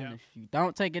down? Yeah. If you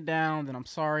don't take it down, then I'm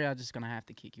sorry. I'm just going to have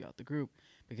to kick you out the group,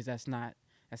 because that's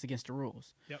against the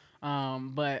rules. Yep.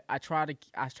 But I try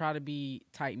to be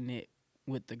tight knit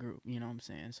with the group, you know what I'm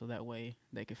saying? So that way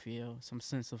they could feel some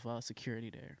sense of security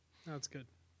there. That's good.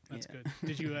 That's good.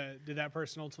 Did that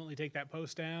person ultimately take that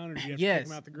post down, or did you have to Yes, take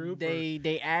them out the group?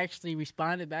 They actually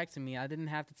responded back to me. I didn't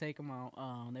have to take them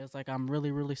out. They was like, I'm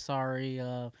really, really sorry.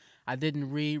 I didn't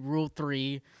read Rule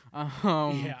 3.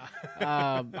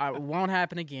 I won't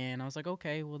happen again. I was like,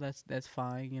 okay, well that's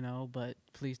fine, but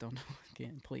please don't do it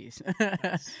again, please,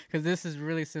 because this is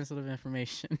really sensitive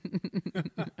information.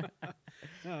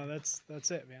 No, that's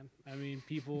it, man. I mean,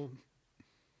 people.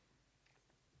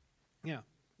 Yeah.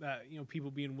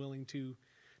 People being willing to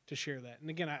share that.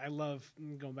 And again, I love,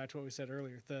 going back to what we said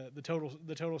earlier, the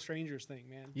total strangers thing,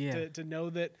 man. Yeah. To know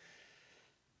that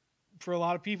for a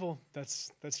lot of people,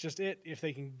 that's just it. If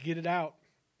they can get it out,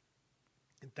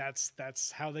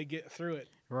 that's how they get through it.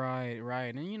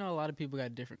 Right. And a lot of people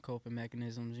got different coping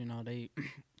mechanisms. They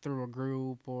through a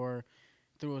group or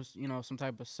through some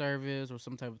type of service or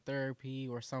some type of therapy,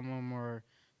 or some of them are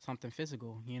something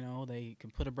physical. They can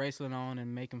put a bracelet on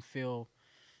and make them feel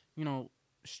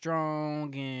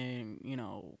strong and,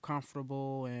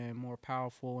 comfortable and more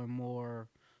powerful and more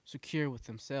secure with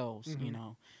themselves,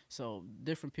 So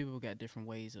different people got different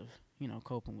ways of,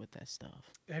 coping with that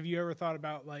stuff. Have you ever thought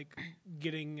about like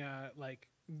getting like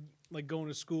going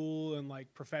to school and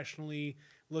like professionally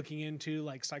looking into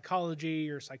like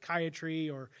psychology or psychiatry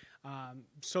or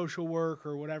social work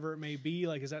or whatever it may be?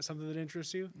 Like, is that something that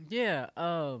interests you? Yeah.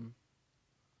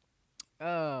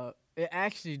 It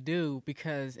actually do,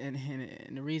 because and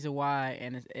the reason why,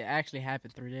 and it actually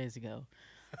happened 3 days ago.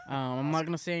 Awesome. I'm not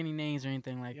gonna say any names or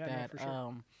anything like that. No, for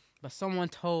sure. But someone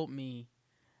told me,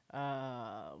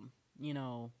 why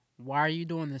are you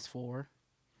doing this for?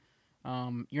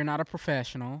 You're not a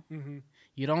professional. Mm-hmm.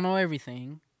 You don't know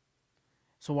everything.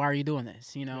 so why are you doing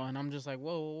this? You know, and I'm just like,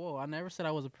 whoa. I never said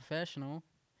I was a professional,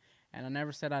 and I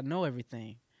never said I know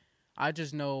everything. I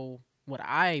just know what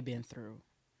I've been through.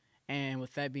 And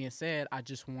with that being said, I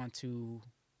just want to,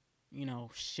 you know,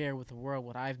 share with the world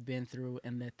what I've been through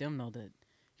and let them know that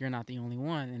you're not the only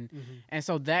one. And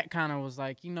so that kind of was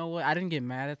like, you know what? I didn't get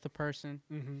mad at the person.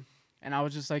 And I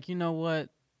was just like, you know what?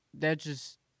 That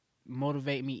just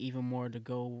motivate me even more to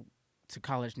go to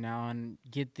college now and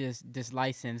get this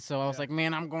license. So I was like,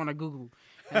 man, I'm going to Google.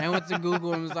 And I went to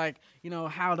Google and was like, you know,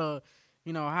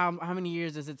 how many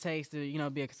years does it take to, you know,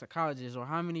 be a psychologist, or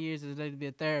how many years does it take to be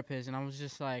a therapist? And I was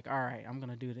just like, all right, I'm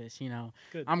gonna do this. You know,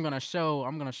 Good. I'm gonna show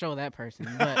that person.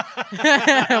 But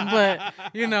but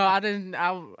you know,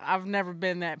 I've never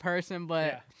been that person.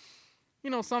 But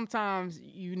you know, sometimes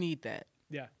you need that.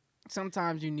 Yeah.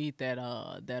 Sometimes you need that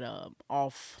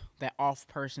off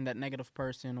person, that negative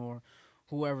person, or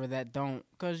whoever that don't,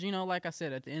 because you know, like I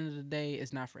said, at the end of the day,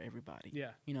 it's not for everybody.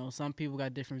 Yeah. You know, some people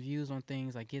got different views on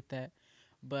things. I get that,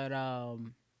 but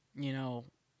you know,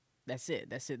 that's it.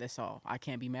 That's all. I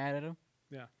can't be mad at them.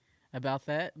 Yeah. About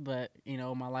that, but you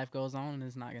know, my life goes on, and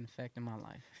it's not gonna affect in my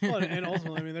life. Well, and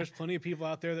ultimately, I mean, there's plenty of people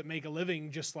out there that make a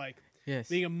living just like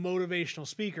being a motivational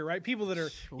speaker, right? People that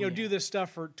are, you know, do this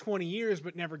stuff for 20 years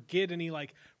but never get any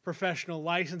like professional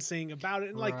licensing about it.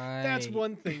 And like, that's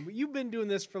one thing. But you've been doing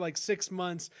this for like 6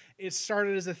 months. It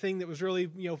started as a thing that was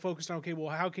really, you know, focused on, okay, well,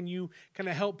 how can you kind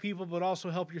of help people but also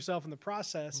help yourself in the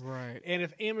process? Right. And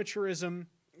if amateurism,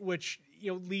 which,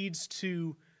 you know, leads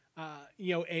to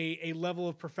you know, a level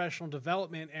of professional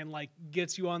development and like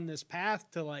gets you on this path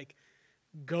to like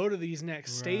go to these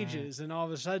next stages, and all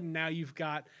of a sudden now you've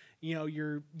got, you know,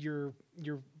 your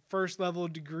first level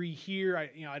degree here.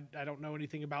 I don't know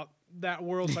anything about that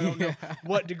world, so I don't know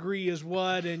what degree is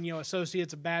what, and you know,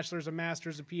 associates, a bachelor's, a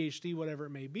master's, a PhD, whatever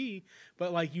it may be.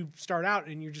 But like, you start out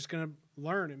and you're just gonna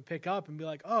learn and pick up and be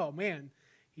like, oh man,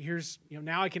 here's, you know,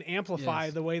 now I can amplify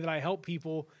the way that I help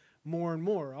people more and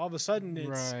more. All of a sudden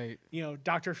it's, you know,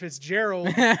 Dr. Fitzgerald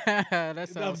of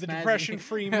the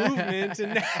depression-free movement,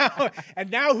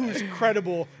 and now who's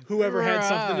credible? Whoever had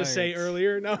something to say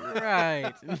earlier. No.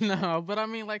 No, but I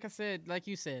mean, like I said, like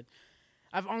you said,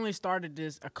 I've only started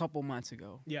this a couple months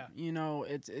ago. Yeah. You know,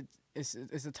 it's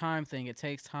a time thing. It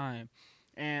takes time,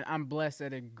 and I'm blessed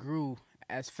that it grew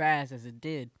as fast as it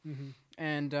did.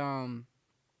 And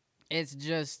it's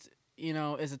just, you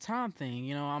know, it's a time thing.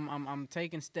 You know, I'm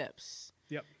taking steps.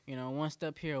 Yep. You know, one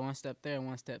step here, one step there,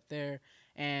 one step there,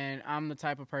 and I'm the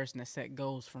type of person that set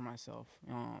goals for myself.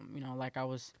 You know, like I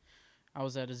was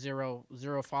at a zero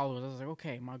followers. I was like,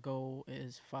 okay, my goal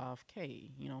is 5K.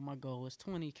 You know, my goal is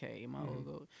 20K. My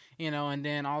goal, you know, and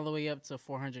then all the way up to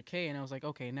 400K, and I was like,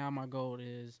 okay, now my goal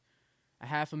is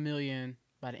 500,000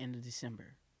 by the end of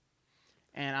December.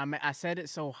 And I set it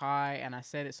so high and I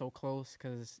set it so close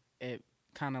because it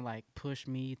kind of like pushed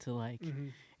me to like,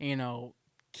 you know,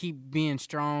 keep being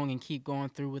strong and keep going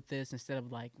through with this instead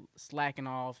of like slacking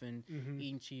off and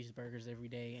eating cheeseburgers every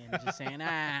day and just saying,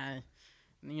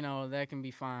 you know, that can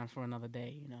be fine for another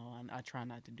day. You know, I try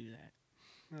not to do that.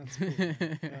 That's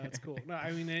cool. That's cool. No,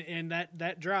 I mean, and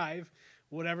that drive,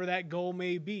 whatever that goal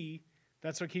may be,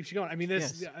 that's what keeps you going. I mean,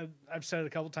 this, I've said it a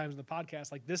couple times in the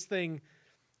podcast, like this thing,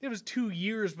 it was 2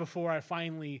 years before I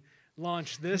finally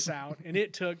launched this out, and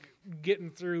it took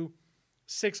getting through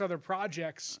 6 other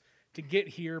projects to get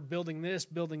here, building this,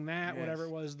 building that, whatever it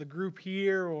was, the group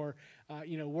here, or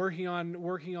you know, working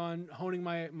on honing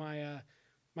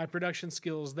my production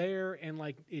skills there, and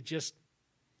like it just,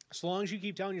 as long as you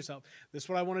keep telling yourself, this is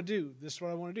what I want to do, this is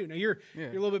what I want to do. Now you're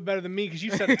a little bit better than me because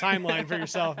you set a timeline for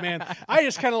yourself, man. I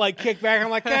just kind of like kick back. I'm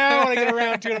like, I want to get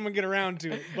around to it. I'm gonna get around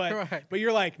to it. But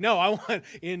you're like, no, I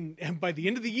want by the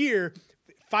end of the year,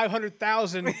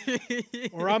 500,000,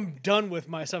 or I'm done with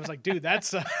myself. It's like, dude,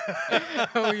 that's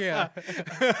oh yeah.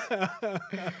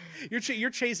 You're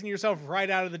chasing yourself right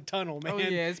out of the tunnel, man. Oh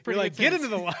yeah, it's pretty. You're like, intense. get into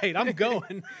the light. I'm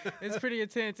going. It's pretty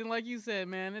intense, and like you said,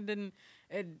 man,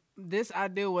 this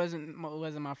idea wasn't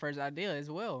my first idea as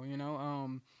well. You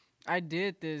know, I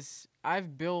did this.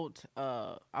 I've built.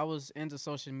 I was into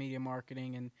social media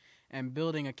marketing and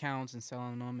building accounts and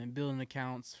selling them and building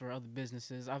accounts for other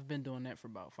businesses. I've been doing that for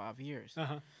about 5 years.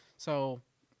 So,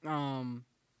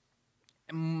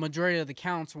 majority of the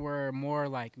accounts were more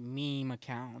like meme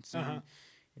accounts, and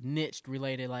niched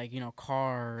related, like, you know,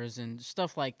 cars and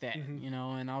stuff like that, you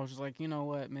know, and I was just like, you know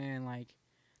what, man, like,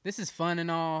 this is fun and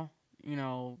all, you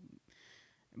know,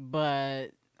 but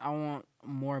I want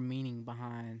more meaning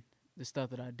behind the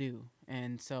stuff that I do.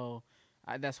 And so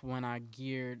that's when I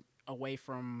geared away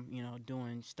from, you know,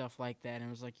 doing stuff like that, and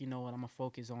was like, you know what, I'm gonna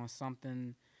focus on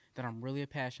something that I'm really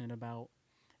passionate about,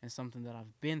 and something that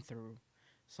I've been through.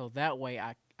 So that way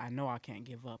I know I can't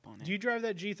give up on it. Do you drive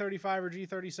that G35 or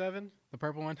G37? The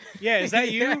purple one? Yeah, is that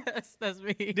you? Yes, that's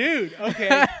me. Dude, okay.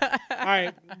 All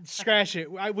right, scratch it.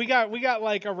 We got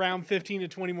like around 15 to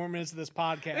 20 more minutes of this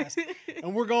podcast,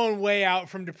 and we're going way out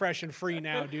from depression free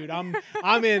now, dude. I'm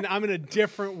in a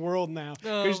different world now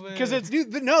because it's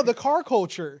the car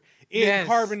culture in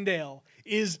Carbondale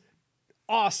is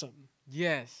awesome.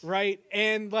 Yes. Right?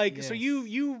 And like so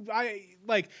I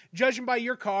like judging by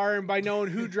your car and by knowing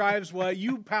who drives what,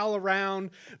 you pal around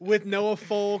with Noah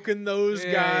Folk and those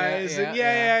guys. And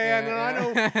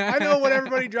I know what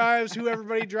everybody drives, who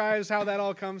everybody drives, how that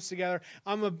all comes together.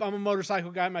 I'm a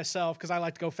motorcycle guy myself because I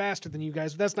like to go faster than you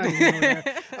guys, but that's not even there.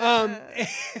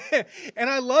 And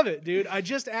I love it, dude. I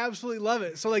just absolutely love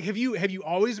it. So like have you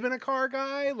always been a car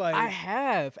guy? Like I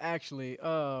have actually.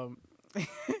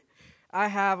 I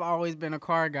have always been a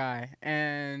car guy,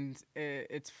 and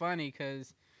it's funny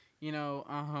because,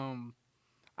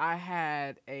 I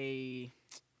had a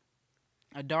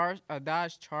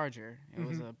Dodge Charger. It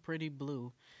was a pretty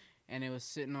blue, and it was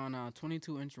sitting on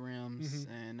 22-inch rims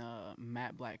and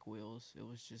matte black wheels. It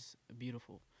was just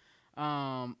beautiful.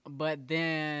 But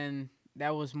then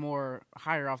that was more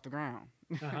higher off the ground,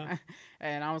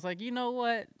 and I was like, you know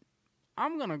what?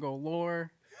 I'm gonna go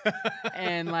lower,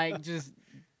 and like just.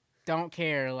 Don't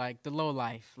care, like the low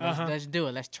life. Let's do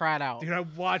it. Let's try it out. Dude, I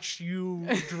watched you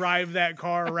drive that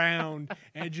car around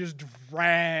and just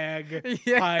drag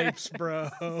pipes,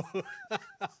 bro.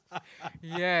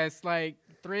 Yes, like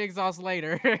 3 exhausts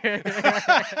later.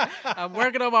 I'm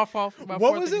working on my fourth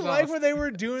What was it exhaust. like when they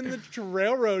were doing the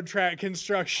railroad track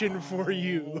construction for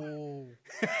you?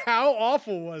 How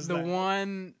awful was the that?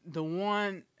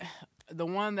 The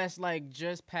one that's like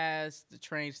just past the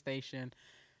train station.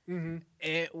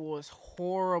 It was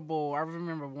horrible. I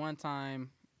remember one time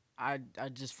I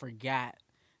just forgot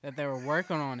that they were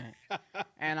working on it.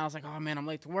 And I was like, oh man, I'm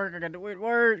late to work. I got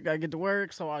to get to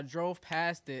work. So I drove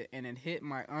past it and it hit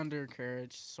my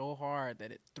undercarriage so hard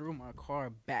that it threw my car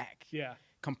back. Yeah.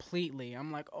 Completely.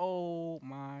 I'm like, oh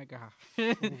my God.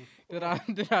 Did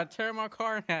I tear my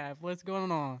car in half? What's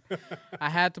going on? I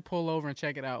had to pull over and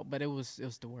check it out, but it was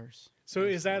the worst. So do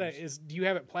you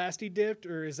have it plasti dipped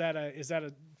or is that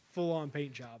a full on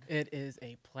paint job? It is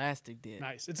a plastic dip.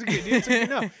 Nice. It's a good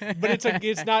no, but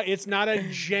it's not a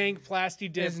jank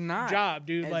plastic dip job,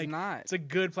 dude. It's like not. It's a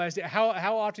good plastic.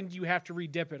 How often do you have to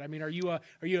redip it? I mean, are you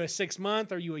a 6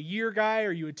 month? Are you a year guy?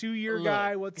 Are you a 2 year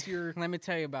guy? What's your? Let me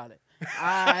tell you about it.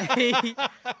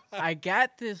 I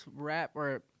got this wrap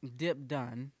or dip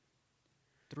done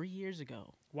 3 years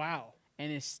ago. Wow.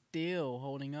 And it's still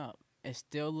holding up. It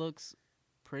still looks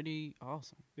pretty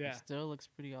awesome. Yeah. It still looks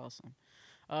pretty awesome.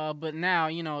 But now,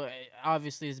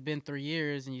 obviously it's been 3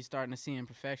 years and you're starting to see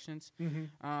imperfections.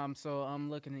 So I'm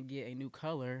looking to get a new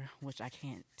color, which I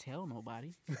can't tell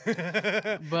nobody.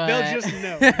 But they'll just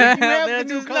know. When you have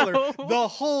the new color, the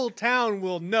whole town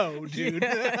will know, dude.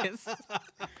 Yes.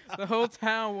 The whole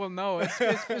town will know.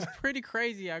 It's pretty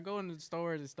crazy. I go into the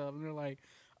stores and stuff, and they're like,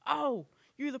 oh,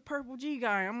 you're the Purple G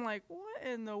guy. I'm like, what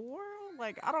in the world?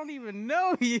 Like, I don't even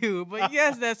know you. But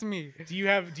yes, that's me. Do you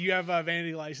have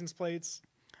vanity license plates?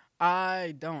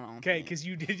 I don't. Okay, because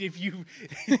you did. If you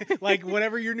like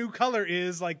whatever your new color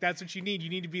is, like that's what you need. You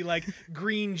need to be like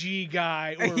green G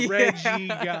guy or red G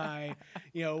guy,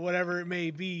 whatever it may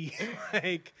be.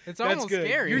 Like it's that's almost good.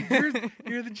 scary.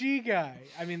 You're the G guy.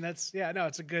 I mean, it's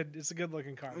a good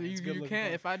looking car. You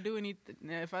can't. If I do any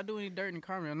dirt in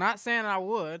Carmel, not saying I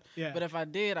would, but if I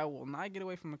did, I will not get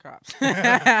away from the cops.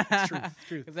 It's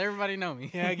true. Because everybody know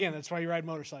me. Yeah, again, that's why you ride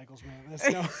motorcycles, man.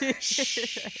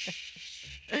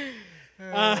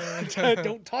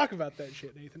 Don't talk about that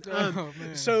shit, Nathan.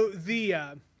 So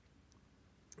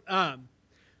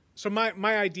so my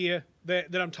idea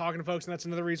that I'm talking to folks, and that's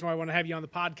another reason why I want to have you on the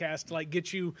podcast to like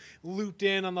get you looped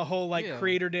in on the whole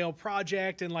Creator Dale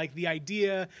project and like the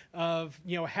idea of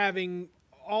having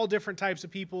all different types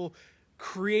of people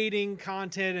creating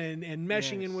content and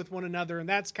meshing in with one another. And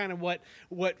that's kind of what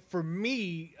for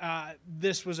me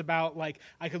this was about. Like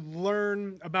I could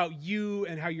learn about you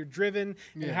and how you're driven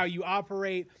and how you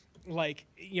operate, like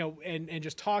and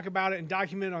just talk about it and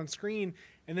document it on screen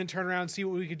and then turn around and see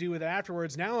what we could do with it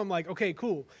afterwards. Now I'm like, okay,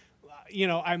 cool.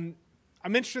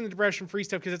 I'm interested in the depression-free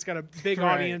stuff because it's got a big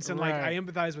audience and like I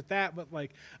empathize with that. But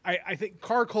like I think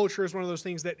car culture is one of those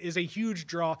things that is a huge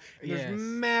draw. There's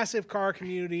massive car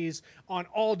communities on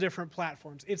all different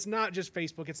platforms. It's not just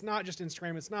Facebook. It's not just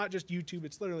Instagram. It's not just YouTube.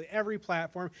 It's literally every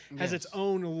platform has its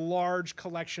own large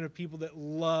collection of people that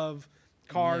love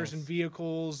cars and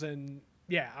vehicles. And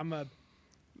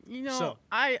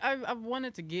I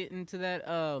wanted to get into that.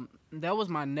 that was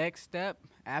my next step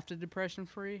after Depression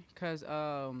Free, because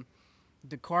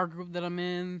the car group that I'm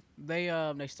in, they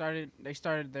started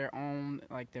their own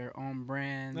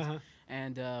brand Uh-huh.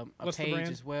 and a What's the page brand?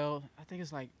 as well. I think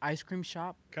it's like Ice Cream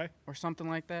Shop Okay. or something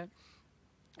like that.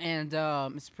 And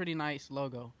it's a pretty nice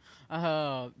logo.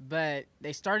 But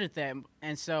they started that,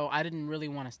 and so I didn't really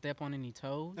want to step on any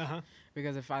toes, Uh-huh.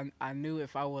 because if I knew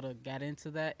if I would have got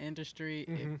into that industry,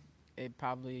 Mhm. it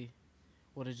probably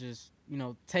would have just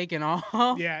taken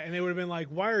off. Yeah, and they would have been like,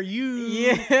 "Why are you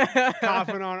Yeah.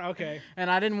 coughing on?" Okay.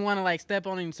 And I didn't want to like step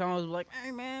on any toes. Like,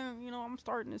 hey man, I'm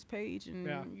starting this page, and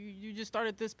Yeah. you just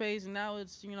started this page, and now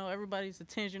it's everybody's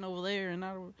attention over there, and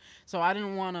so I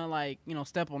didn't want to like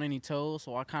step on any toes.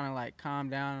 So I kind of like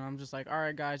calmed down, and I'm just like, all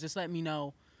right guys, just let me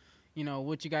know,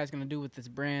 what you guys gonna do with this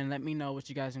brand. Let me know what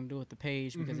you guys gonna do with the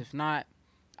page, because if not,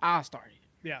 I'll start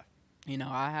it. Yeah.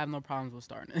 I have no problems with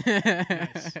starting.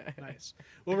 Nice. Nice.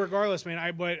 Well, regardless, man,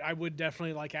 I would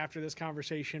definitely like after this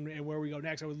conversation and where we go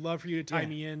next, I would love for you to tie Yeah.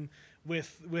 me in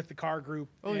with the car group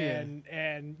Oh, yeah.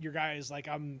 and your guys. Like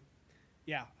I'm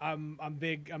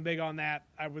big on that.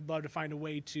 I would love to find a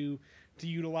way to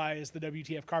utilize the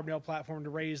WTF Carbondale platform to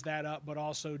raise that up, but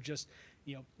also just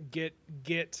get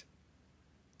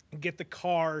the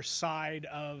car side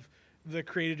of the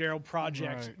Creative Daryl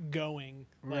project Right. going.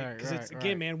 Like, Right, because it's right,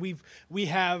 again, right. man, we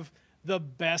have the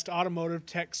best automotive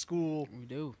tech school We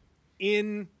do.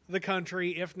 in the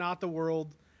country, if not the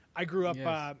world. I grew up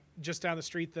Yes. just down the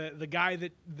street. The guy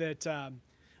that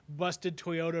busted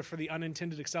Toyota for the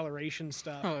unintended acceleration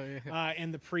stuff Oh, yeah.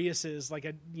 and the Priuses, like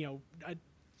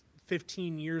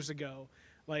 15 years ago.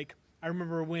 Like I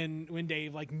remember when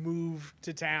Dave like moved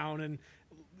to town and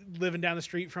living down the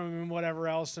street from him and whatever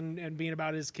else, and being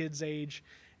about his kid's age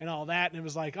and all that, and it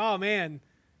was like, oh man,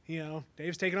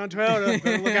 Dave's taking on Toyota.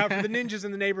 Better look out for the ninjas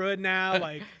in the neighborhood now.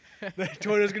 Like the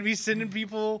Toyota's gonna be sending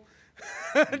people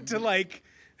to like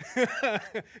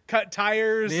cut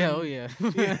tires. Yeah. and, Oh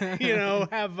yeah.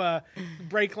 have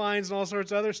brake lines and all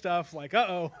sorts of other stuff. Like,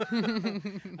 uh-oh.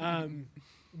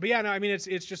 But yeah, no, I mean,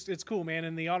 it's cool, man.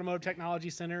 And the Automotive Technology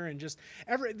Center and just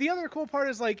the other cool part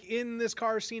is like in this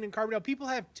car scene in Carbondale, people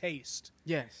have taste.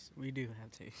 Yes, we do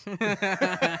have taste.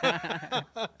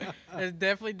 It's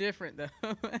definitely different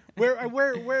though.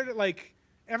 Where like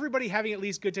everybody having at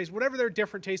least good taste, whatever their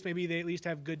different taste may be, they at least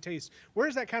have good taste. Where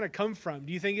does that kind of come from?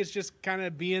 Do you think it's just kind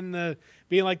of being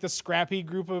like the scrappy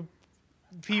group of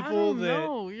people I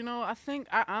don't know.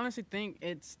 I honestly think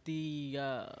it's the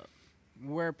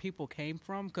where people came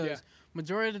from, because Yeah.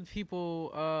 majority of the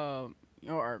people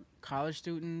are college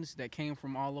students that came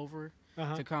from all over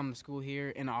Uh-huh. to come to school here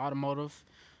in the automotive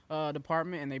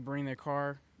department, and they bring their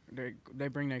car. They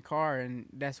bring their car, and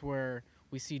that's where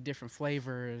we see different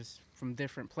flavors from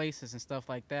different places and stuff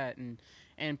like that.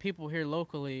 And people here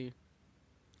locally,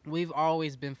 we've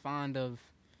always been fond of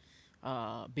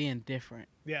being different,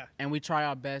 Yeah. and we try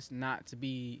our best not to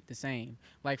be the same.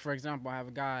 Like, for example, I have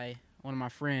a guy, one of my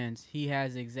friends, he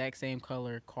has the exact same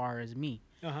color car as me,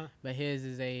 Uh-huh. but his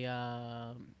is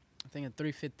I think a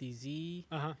 350Z,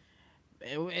 Uh-huh.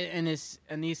 and it's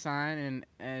a Nissan,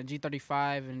 and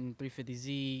G35 and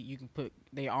 350Z, you can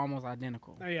they almost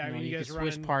identical. Oh yeah, I mean, you guys can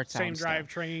run switch parts out same and stuff.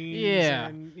 drivetrains. Yeah.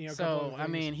 And, a couple So of I things.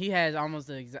 mean, he has almost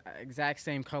the exact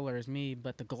same color as me,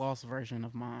 but the gloss version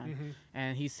of mine, Mhm.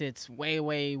 and he sits way,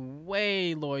 way,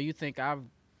 way lower. You think I've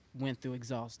went through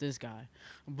exhaust, this guy,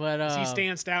 but Is he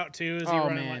stanced out too? Is he oh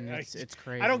running man, like, it's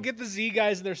crazy. I don't get the Z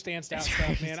guys and their stanced out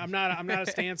stuff, man. I'm not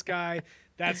a stance guy.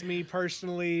 That's me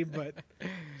personally, but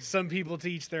some people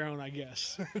teach their own, I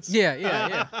guess.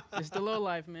 Yeah. It's the low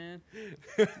life, man.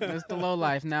 It's the low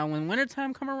life. Now, when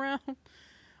wintertime come around,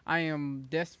 I am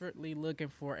desperately looking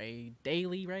for a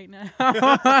daily right now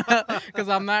because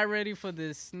I'm not ready for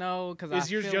this snow.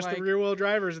 Is yours just the rear wheel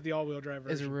drive or is it the all wheel drive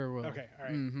version? It's a rear wheel. Okay, all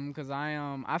right. Because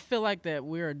I feel like that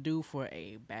we are due for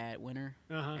a bad winter,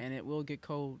 Uh-huh. and it will get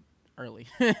cold early.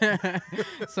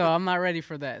 So I'm not ready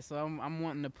for that. So I'm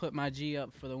wanting to put my G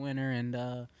up for the winter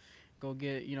and go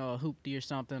get a hoopty or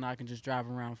something. I can just drive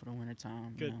around for the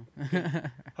wintertime. Good. You know?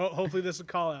 Hopefully this will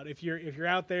call out. If you're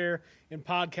out there in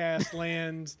podcast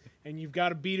land and you've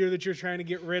got a beater that you're trying to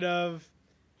get rid of,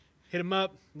 hit them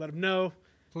up, let them know.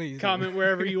 Please Comment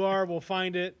wherever you are. We'll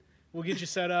find it. We'll get you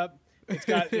set up. It's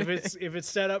got if it's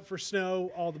set up for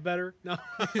snow, all the better. No.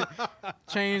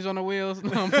 Change on the wheels.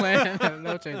 No, I'm playing.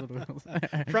 No change on the wheels.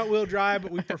 Front wheel drive,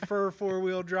 but we prefer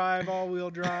 4-wheel drive, all wheel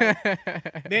drive.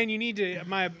 Man, you need to.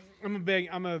 My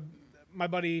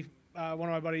buddy, one of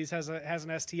my buddies has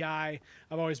an STI.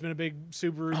 I've always been a big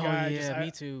Subaru Oh guy. yeah,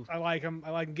 me too. I like him.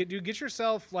 Get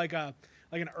yourself like an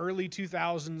early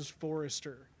 2000s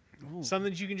Forester. Ooh.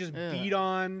 something that you can just Yeah. beat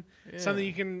on, Yeah. something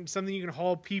you can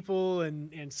haul people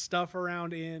and stuff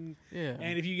around in. Yeah.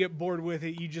 And if you get bored with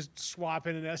it, you just swap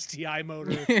in an STI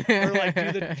motor or like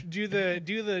do the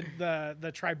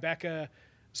Tribeca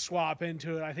swap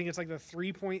into it. I think it's like the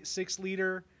 3.6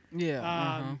 liter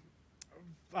Yeah.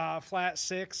 flat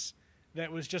six that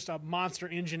was just a monster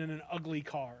engine in an ugly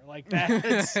car. Like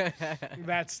that's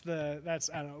that's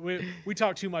I don't know. We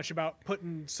talk too much about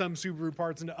putting some Subaru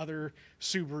parts into other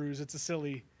Subarus. It's a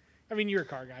silly. I mean, you're a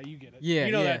car guy. You get it. Yeah,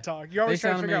 you know yeah. that talk. You're always They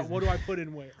trying to sound figure out amazing. what do I put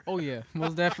in where. Oh yeah,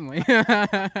 most definitely.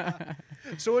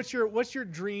 So what's your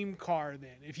dream car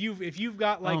then? If you've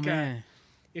got like oh man.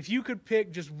 if you could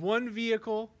pick just one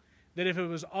vehicle that if it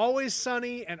was always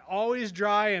sunny and always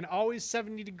dry and always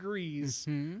 70 degrees,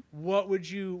 what would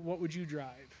you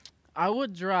drive? I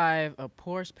would drive a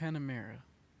Porsche Panamera.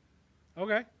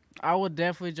 Okay. I would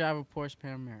definitely drive a Porsche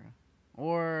Panamera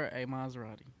or a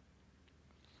Maserati.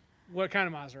 What kind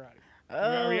of Maserati?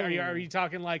 Oh. Are you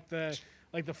talking like the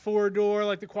 4-door,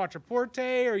 like the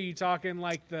Quattroporte? Or are you talking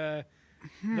like the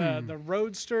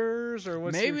Roadsters, or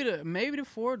what's maybe the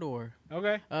 4-door.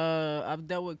 Okay. I've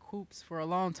dealt with coupes for a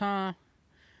long time,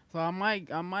 so I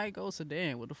might go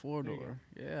sedan with the 4-door.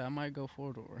 Yeah, I might go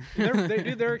 4-door.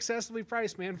 They're excessively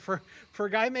priced, man. For a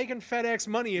guy making FedEx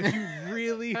money, if you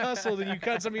really hustled and you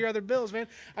cut some of your other bills, man.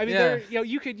 I mean, Yeah.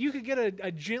 you could get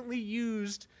a gently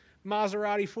used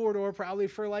Maserati 4-door probably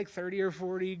for like 30 or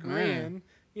 40 grand. Man.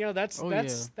 You know, that's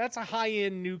a high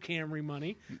end new Camry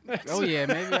money. Oh yeah,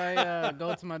 maybe I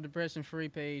go to my depression free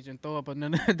page and throw up a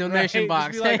donation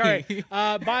box. Just be like, Hey.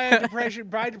 all right,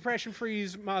 buy depression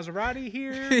free's Maserati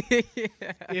here.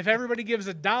 If everybody gives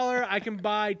 $1, I can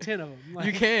buy 10 of them. Like,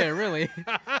 You can really.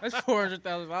 That's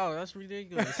 $400,000. That's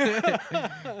ridiculous.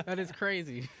 That is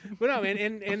crazy. but no,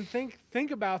 and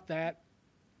think about that.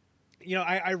 You know,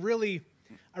 I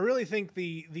really think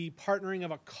the partnering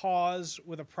of a cause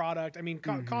with a product. I mean,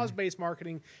 cause-based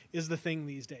marketing is the thing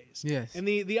these days. Yes. And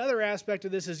the other aspect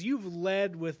of this is you've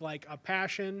led with like a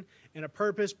passion and a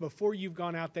purpose before you've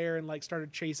gone out there and like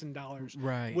started chasing dollars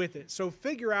Right. with it. So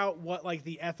figure out what like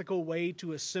the ethical way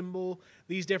to assemble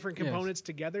these different components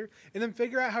together, and then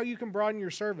figure out how you can broaden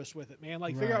your service with it, man.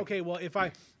 Like figure out, Right. okay, well,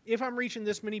 if I'm reaching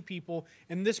this many people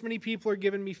and this many people are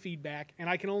giving me feedback, and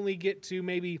I can only get to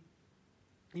maybe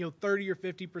 30 or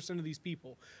 50% of these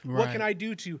people. What can Right. I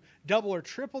do to double or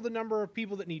triple the number of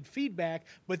people that need feedback,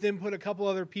 but then put a couple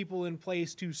other people in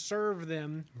place to serve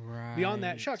them beyond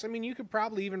that? Right. Shucks, I mean, you could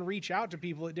probably even reach out to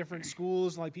people at different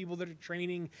schools, like people that are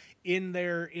training in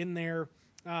their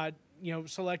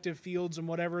selective fields and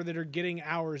whatever, that are getting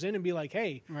hours in, and be like,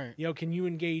 hey, Right. can you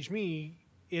engage me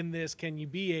in this? Can you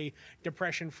be a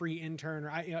depression-free intern?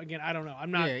 Or I don't know.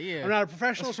 I'm not a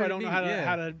professional, That's so I don't pretty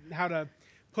know neat, how to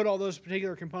put all those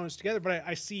particular components together. But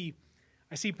I see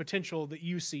potential that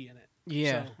you see in it.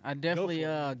 Yeah, So, I go definitely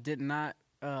for did not.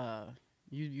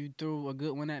 You threw a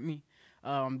good one at me.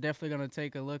 I'm definitely gonna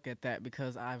take a look at that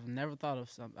because I've never thought of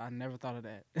some. I never thought of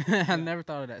that. I never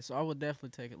thought of that. So I would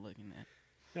definitely take a look in that.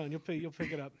 No, and you'll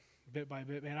pick it up bit by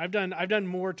bit, man. I've done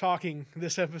more talking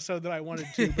this episode than I wanted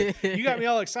to. But you got me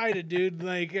all excited, dude.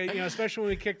 Like especially when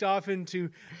we kicked off into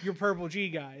your Purple G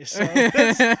guys. So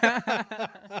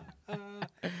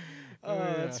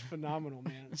that's phenomenal,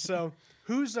 man. So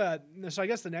so I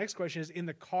guess the next question is, in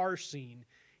the car scene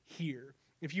here,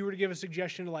 if you were to give a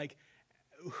suggestion to like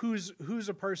who's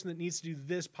a person that needs to do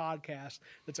this podcast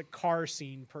that's a car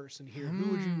scene person here,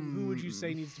 who would you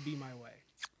say needs to be my way?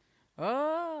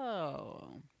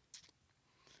 Oh,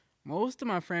 most of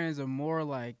my friends are more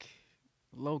like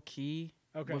low key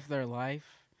with their life.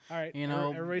 All right,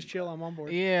 everybody's chill. I'm on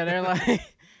board. Yeah, they're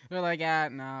like,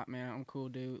 nah, man, I'm cool,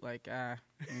 dude. Like,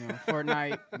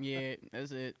 Fortnite, yeah,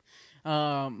 that's it.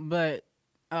 But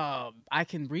I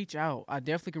can reach out. I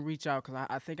definitely can reach out because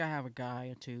I think I have a guy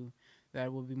or two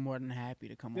that would be more than happy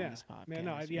to come on this podcast. Man,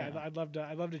 no,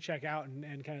 I'd love to check out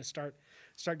and kind of start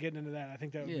getting into that. I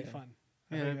think that would be fun.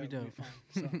 Yeah, that'd be dope. Fun.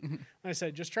 So, like I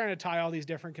said, just trying to tie all these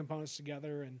different components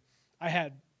together, and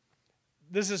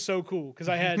this is so cool because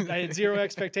I had zero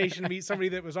expectation to meet somebody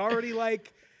that was already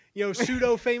like,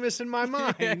 pseudo famous in my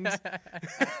mind.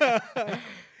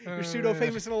 You're pseudo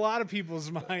famous in a lot of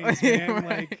people's minds, man.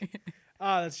 Like,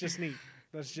 that's just neat.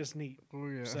 That's just neat. Oh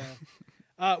yeah. So,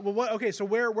 okay. So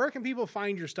where can people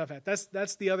find your stuff at?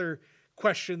 That's the other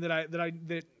question that I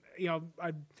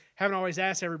haven't always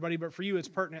asked everybody, but for you it's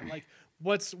pertinent. Like,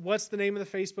 what's the name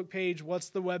of the Facebook page? What's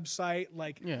the website?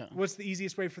 Like, what's the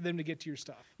easiest way for them to get to your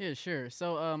stuff? Yeah, sure.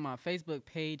 So my Facebook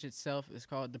page itself is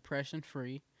called Depression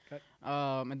Free. Okay.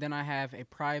 And then I have a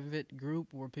private group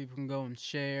where people can go and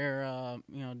share,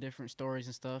 different stories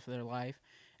and stuff of their life.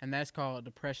 and that's called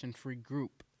Depression Free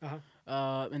Group.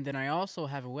 Uh-huh. And then I also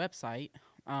have a website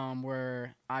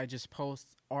where I just post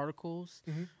articles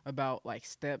about like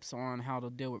steps on how to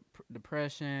deal with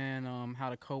depression, how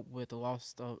to cope with a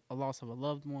loss of a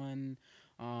loved one,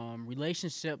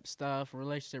 relationship stuff,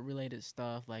 relationship related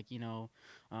stuff, like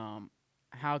how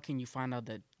can you find out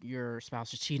that your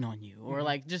spouse is cheating on you, or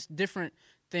like just different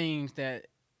things that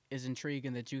is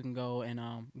intriguing that you can go and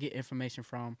get information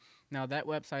from. Now that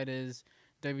website is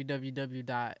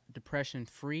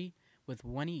www.depressionfree with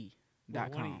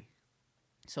 1e.com.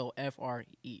 So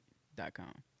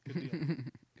FRE.com. Good deal.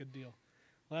 Good deal.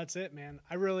 Well, that's it, man.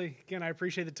 I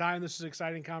appreciate the time. This was an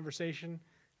exciting conversation.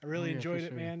 I really enjoyed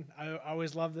it, man. I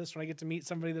always love this when I get to meet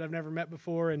somebody that I've never met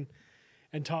before and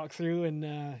talk through.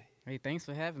 And hey, thanks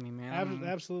for having me, man.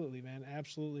 Absolutely, man.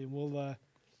 Absolutely. We'll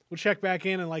check back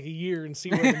in like a year and see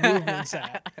where the movement's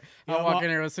at. I'll walk in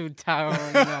there with a suit and tie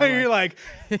on. You're like,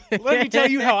 let me tell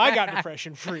you how I got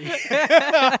depression free.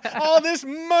 All this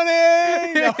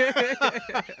money.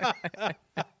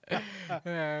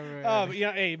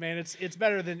 Hey man, it's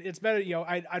better.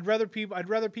 I'd rather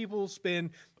people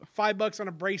spend $5 on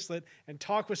a bracelet and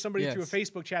talk with somebody through a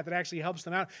Facebook chat that actually helps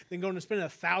them out than going to spend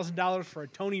 $1,000 for a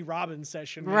Tony Robbins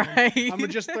session. Man. Right. I'm gonna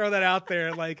just throw that out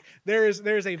there. Like there's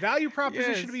a value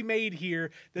proposition to be made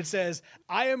here that says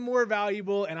I am more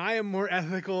valuable and I am more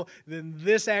ethical than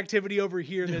this activity over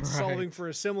here that's solving for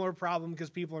a similar problem because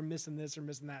people are missing this or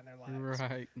missing that in their lives.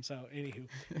 Right. So anywho,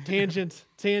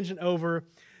 tangent over.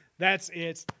 That's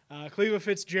it. Cleva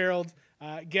Fitzgerald,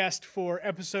 guest for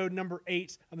episode number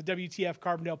 8 on the WTF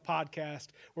Carbondale podcast,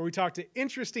 where we talk to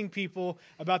interesting people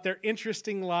about their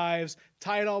interesting lives,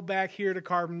 tie it all back here to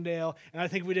Carbondale. And I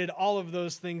think we did all of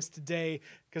those things today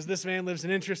because this man lives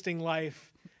an interesting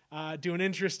life, doing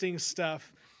interesting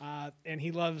stuff, and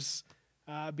he loves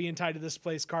being tied to this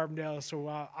place, Carbondale. So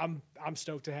I'm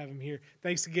stoked to have him here.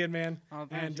 Thanks again, man. Oh,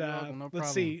 thanks, no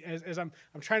let's see. As I'm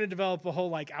trying to develop a whole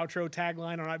like outro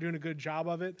tagline. I'm not doing a good job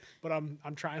of it, but I'm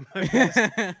trying my best.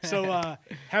 So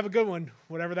have a good one,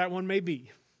 whatever that one may be.